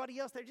prophets, everybody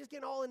else, they're just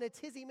getting all in a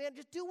tizzy, man.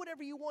 Just do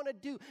whatever you want to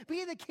do.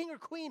 Be the king or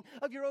queen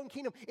of your own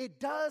kingdom. It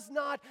does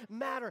not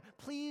matter.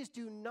 Please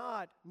do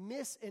not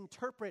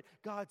misinterpret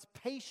God's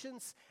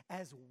patience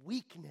as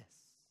weakness.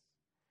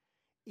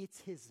 It's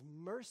his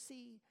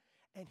mercy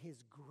and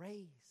his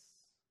grace.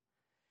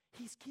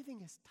 He's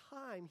giving us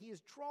time. He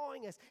is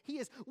drawing us. He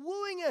is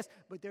wooing us.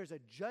 But there's a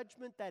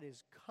judgment that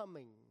is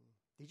coming.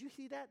 Did you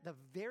see that? The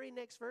very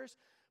next verse,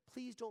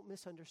 please don't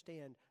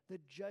misunderstand. The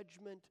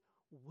judgment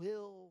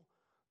will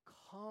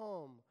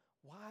come.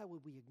 Why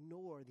would we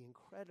ignore the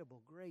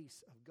incredible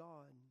grace of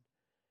God?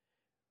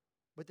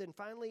 But then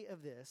finally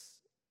of this,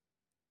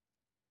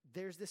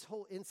 there's this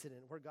whole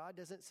incident where God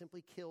doesn't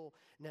simply kill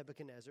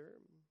Nebuchadnezzar.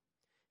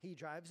 He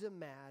drives him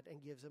mad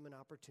and gives him an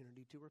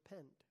opportunity to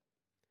repent.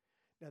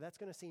 Now that's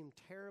going to seem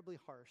terribly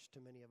harsh to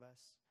many of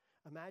us.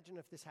 Imagine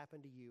if this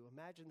happened to you.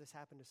 Imagine this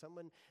happened to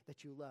someone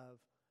that you love.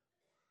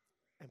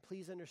 And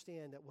please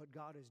understand that what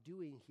God is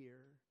doing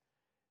here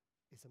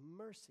is a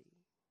mercy.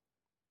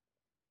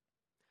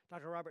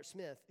 Dr. Robert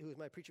Smith, who is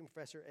my preaching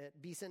professor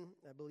at Beeson,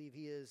 I believe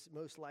he is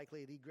most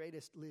likely the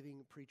greatest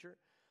living preacher.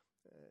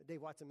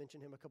 Dave Watson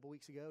mentioned him a couple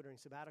weeks ago during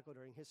sabbatical,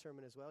 during his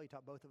sermon as well. He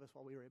taught both of us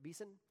while we were at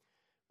Beeson.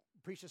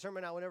 Preached a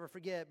sermon I will never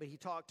forget, but he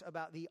talked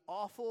about the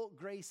awful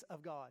grace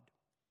of God.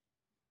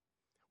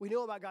 We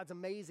know about God's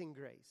amazing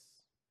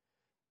grace,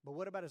 but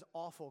what about his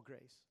awful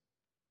grace?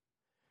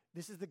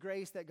 This is the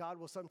grace that God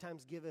will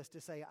sometimes give us to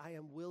say, I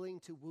am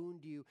willing to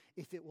wound you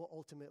if it will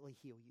ultimately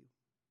heal you.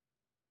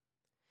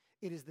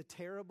 It is the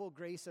terrible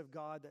grace of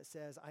God that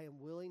says, I am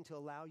willing to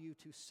allow you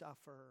to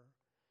suffer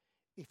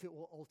if it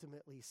will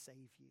ultimately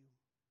save you.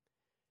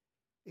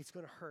 It's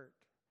going to hurt,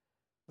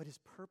 but his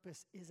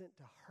purpose isn't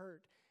to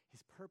hurt.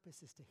 His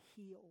purpose is to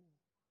heal.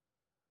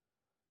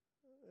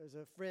 There's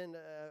a friend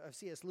of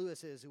C.S.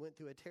 Lewis's who went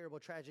through a terrible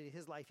tragedy in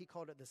his life. He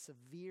called it the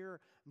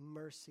severe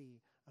mercy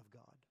of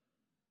God.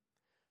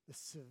 The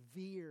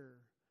severe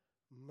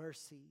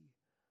mercy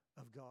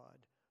of God,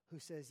 who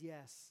says,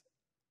 yes,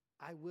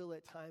 I will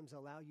at times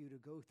allow you to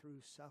go through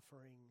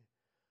suffering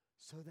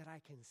so that I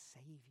can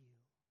save you.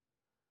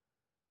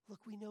 Look,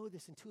 we know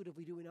this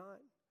intuitively, do we not?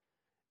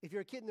 If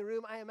you're a kid in the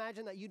room, I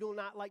imagine that you do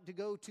not like to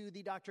go to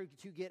the doctor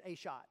to get a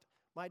shot.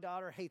 My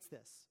daughter hates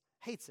this,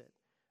 hates it.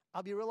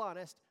 I'll be real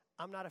honest,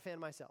 I'm not a fan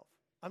myself.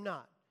 I'm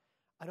not.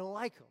 I don't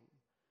like them.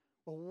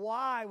 But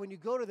why, when you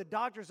go to the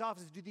doctor's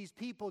office, do these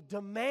people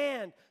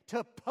demand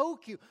to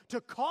poke you, to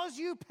cause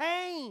you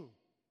pain,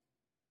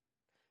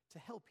 to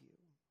help you?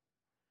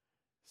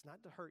 It's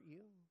not to hurt you.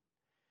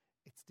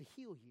 It's to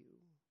heal you.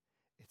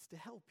 It's to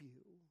help you.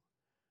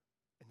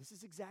 And this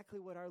is exactly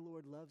what our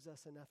Lord loves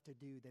us enough to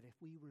do, that if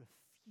we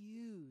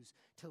refuse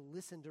to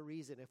listen to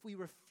reason, if we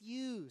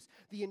refuse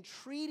the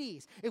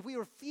entreaties, if we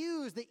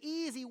refuse the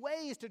easy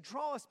ways to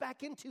draw us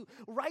back into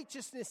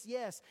righteousness,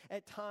 yes,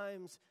 at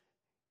times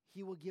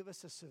he will give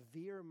us a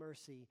severe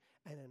mercy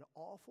and an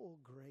awful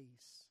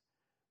grace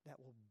that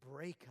will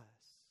break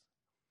us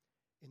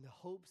in the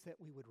hopes that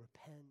we would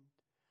repent,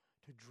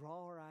 to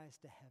draw our eyes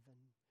to heaven,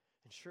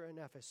 And sure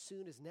enough, as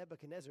soon as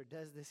Nebuchadnezzar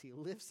does this, he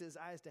lifts his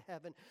eyes to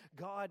heaven.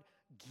 God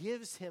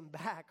gives him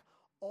back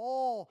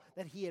all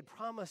that he had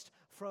promised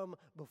from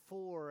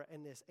before.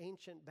 And this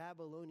ancient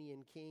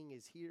Babylonian king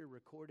is here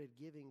recorded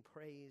giving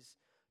praise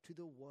to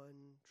the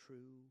one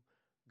true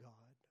God.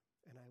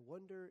 And I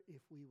wonder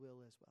if we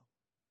will as well.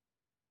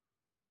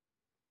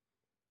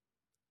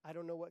 I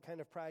don't know what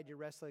kind of pride you're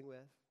wrestling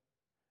with,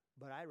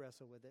 but I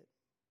wrestle with it.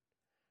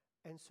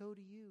 And so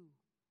do you,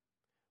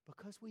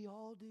 because we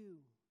all do.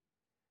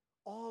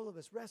 All of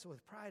us wrestle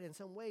with pride in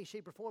some way,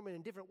 shape, or form, and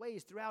in different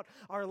ways throughout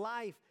our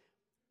life.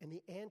 And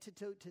the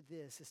antidote to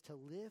this is to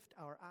lift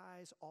our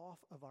eyes off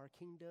of our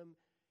kingdom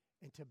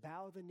and to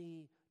bow the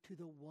knee to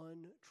the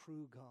one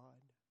true God,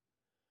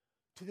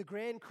 to the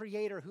grand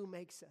creator who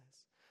makes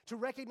us, to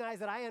recognize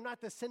that I am not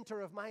the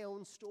center of my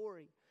own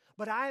story,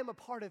 but I am a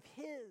part of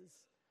his,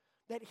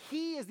 that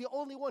he is the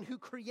only one who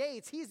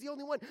creates. He's the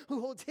only one who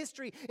holds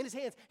history in his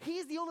hands.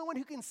 He's the only one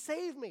who can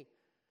save me.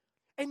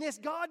 And this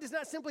God does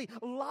not simply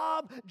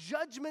lob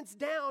judgments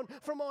down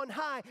from on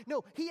high.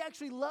 No, he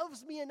actually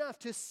loves me enough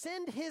to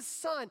send his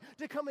son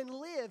to come and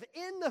live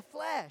in the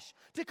flesh,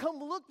 to come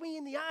look me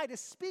in the eye, to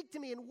speak to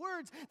me in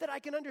words that I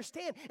can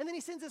understand. And then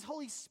he sends his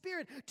Holy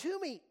Spirit to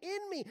me,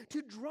 in me,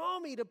 to draw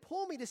me, to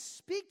pull me, to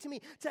speak to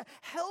me, to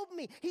help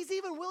me. He's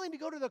even willing to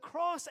go to the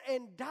cross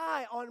and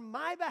die on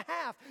my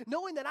behalf,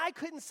 knowing that I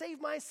couldn't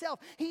save myself.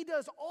 He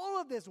does all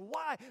of this.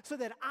 Why? So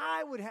that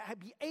I would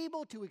be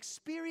able to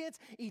experience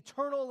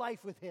eternal life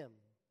with him.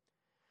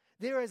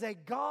 There is a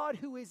God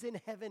who is in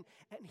heaven,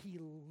 and he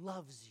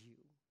loves you.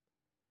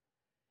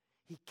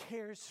 He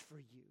cares for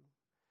you.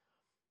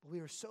 But we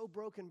are so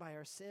broken by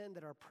our sin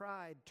that our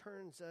pride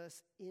turns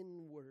us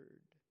inward.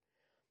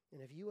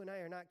 And if you and I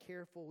are not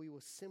careful, we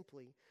will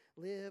simply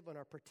live on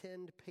our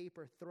pretend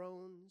paper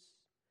thrones,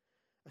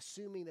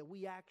 assuming that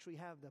we actually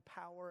have the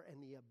power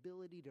and the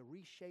ability to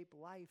reshape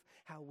life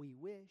how we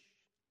wish.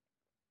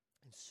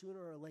 And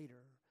sooner or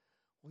later,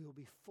 we will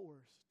be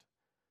forced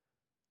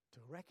to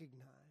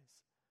recognize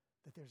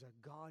that there's a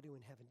God who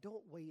in heaven.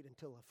 Don't wait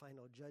until a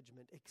final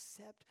judgment.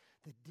 Accept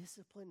the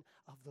discipline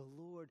of the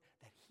Lord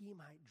that he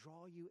might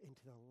draw you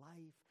into the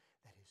life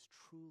that is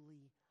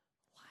truly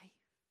life.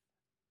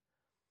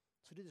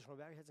 So do this one.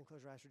 Bow your heads and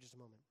close your eyes for just a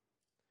moment.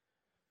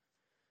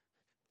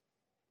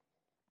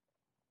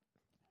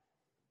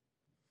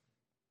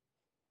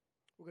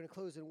 We're going to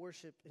close in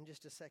worship in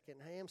just a second.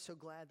 I am so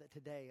glad that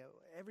today,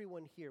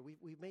 everyone here,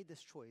 we've made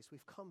this choice.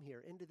 We've come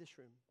here into this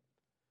room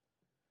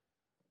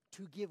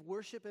to give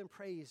worship and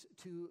praise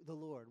to the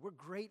Lord. We're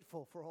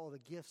grateful for all the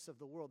gifts of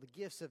the world, the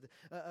gifts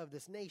of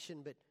this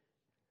nation,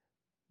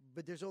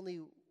 but there's only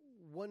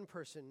one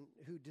person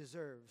who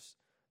deserves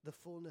the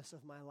fullness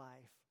of my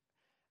life,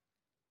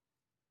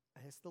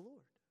 and it's the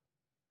Lord.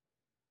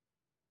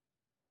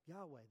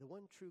 Yahweh, the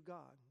one true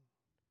God.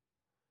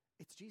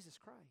 It's Jesus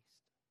Christ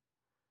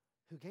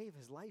who gave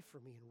his life for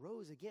me and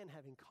rose again,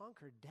 having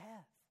conquered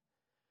death,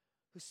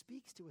 who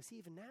speaks to us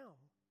even now.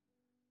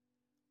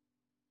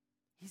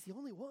 He's the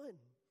only one.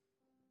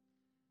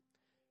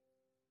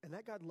 And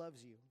that God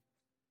loves you.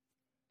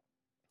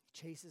 He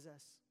chases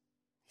us.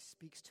 He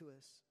speaks to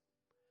us.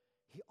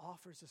 He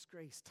offers us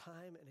grace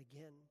time and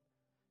again,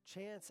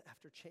 chance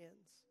after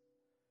chance.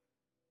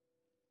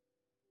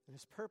 And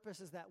his purpose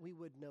is that we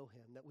would know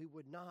him, that we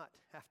would not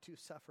have to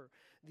suffer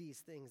these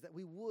things, that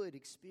we would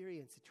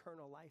experience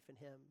eternal life in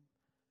him.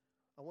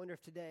 I wonder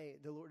if today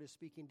the Lord is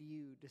speaking to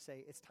you to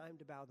say, it's time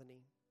to bow the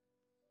knee.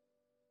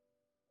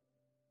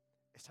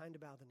 It's time to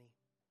bow the knee.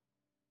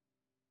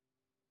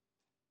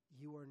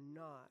 You are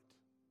not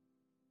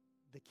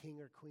the king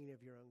or queen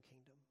of your own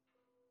kingdom.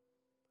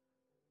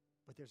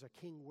 But there's a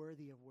king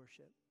worthy of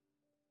worship.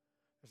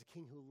 There's a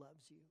king who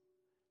loves you.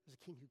 There's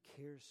a king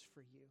who cares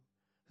for you,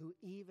 who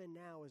even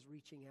now is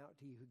reaching out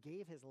to you, who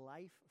gave his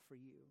life for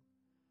you,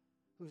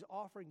 who is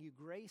offering you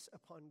grace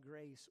upon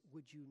grace.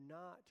 Would you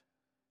not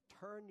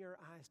turn your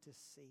eyes to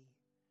see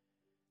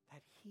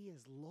that he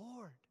is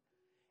Lord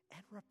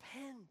and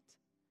repent?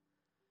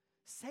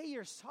 Say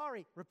you're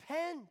sorry.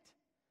 Repent.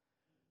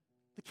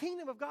 The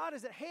kingdom of God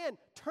is at hand.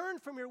 Turn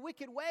from your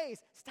wicked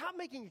ways. Stop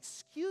making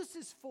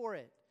excuses for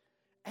it.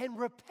 And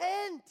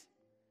repent,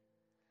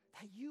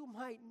 that you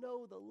might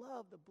know the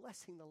love, the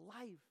blessing, the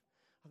life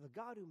of the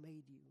God who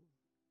made you.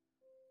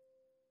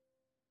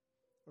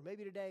 Or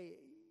maybe today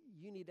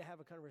you need to have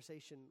a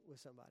conversation with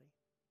somebody.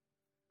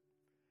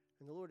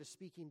 And the Lord is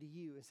speaking to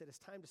you and said, it's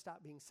time to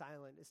stop being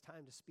silent. It's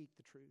time to speak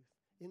the truth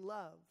in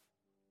love,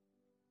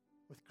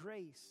 with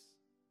grace,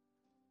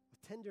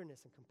 with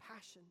tenderness and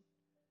compassion.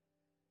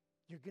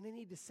 You're going to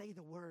need to say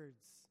the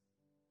words.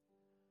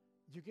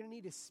 You're going to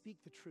need to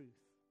speak the truth.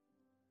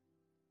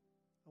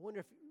 I wonder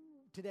if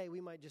today we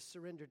might just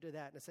surrender to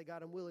that and say,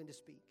 God, I'm willing to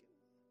speak.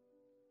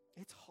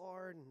 It's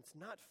hard and it's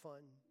not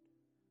fun.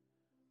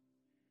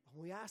 But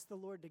when we ask the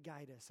Lord to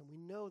guide us and we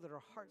know that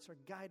our hearts are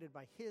guided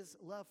by his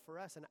love for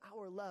us and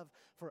our love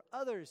for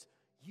others,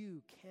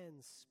 you can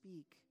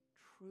speak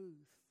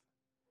truth.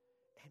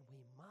 And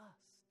we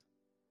must,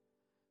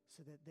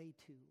 so that they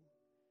too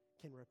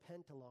can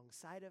repent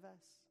alongside of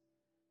us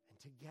And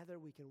together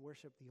we can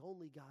worship the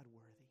only God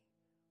worthy.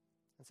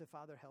 And so,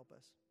 Father, help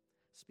us.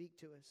 Speak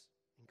to us.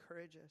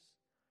 Encourage us.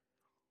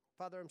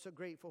 Father, I'm so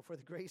grateful for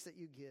the grace that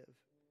you give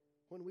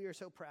when we are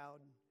so proud,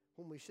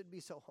 when we should be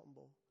so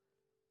humble.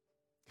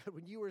 God,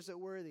 when you are so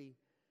worthy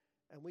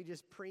and we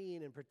just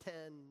preen and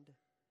pretend,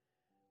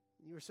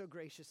 you are so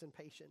gracious and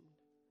patient.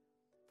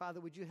 Father,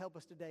 would you help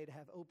us today to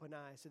have open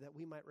eyes so that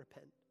we might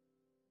repent,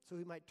 so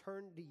we might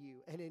turn to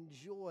you and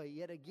enjoy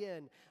yet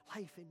again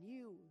life in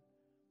you.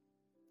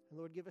 And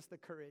Lord, give us the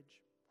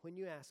courage when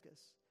you ask us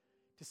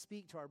to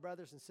speak to our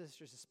brothers and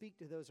sisters, to speak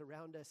to those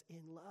around us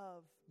in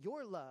love,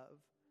 your love.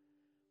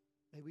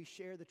 May we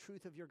share the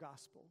truth of your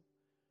gospel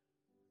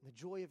and the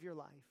joy of your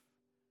life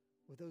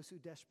with those who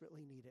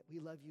desperately need it. We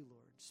love you,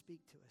 Lord. Speak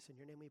to us. In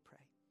your name we pray.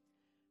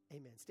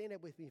 Amen. Stand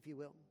up with me if you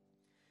will.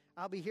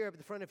 I'll be here up at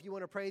the front if you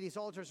want to pray. These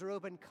altars are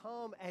open.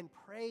 Come and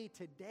pray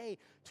today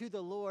to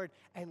the Lord,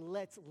 and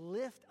let's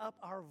lift up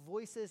our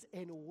voices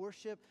in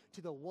worship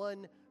to the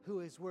one who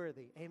is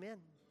worthy. Amen.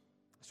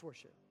 Let's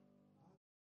worship.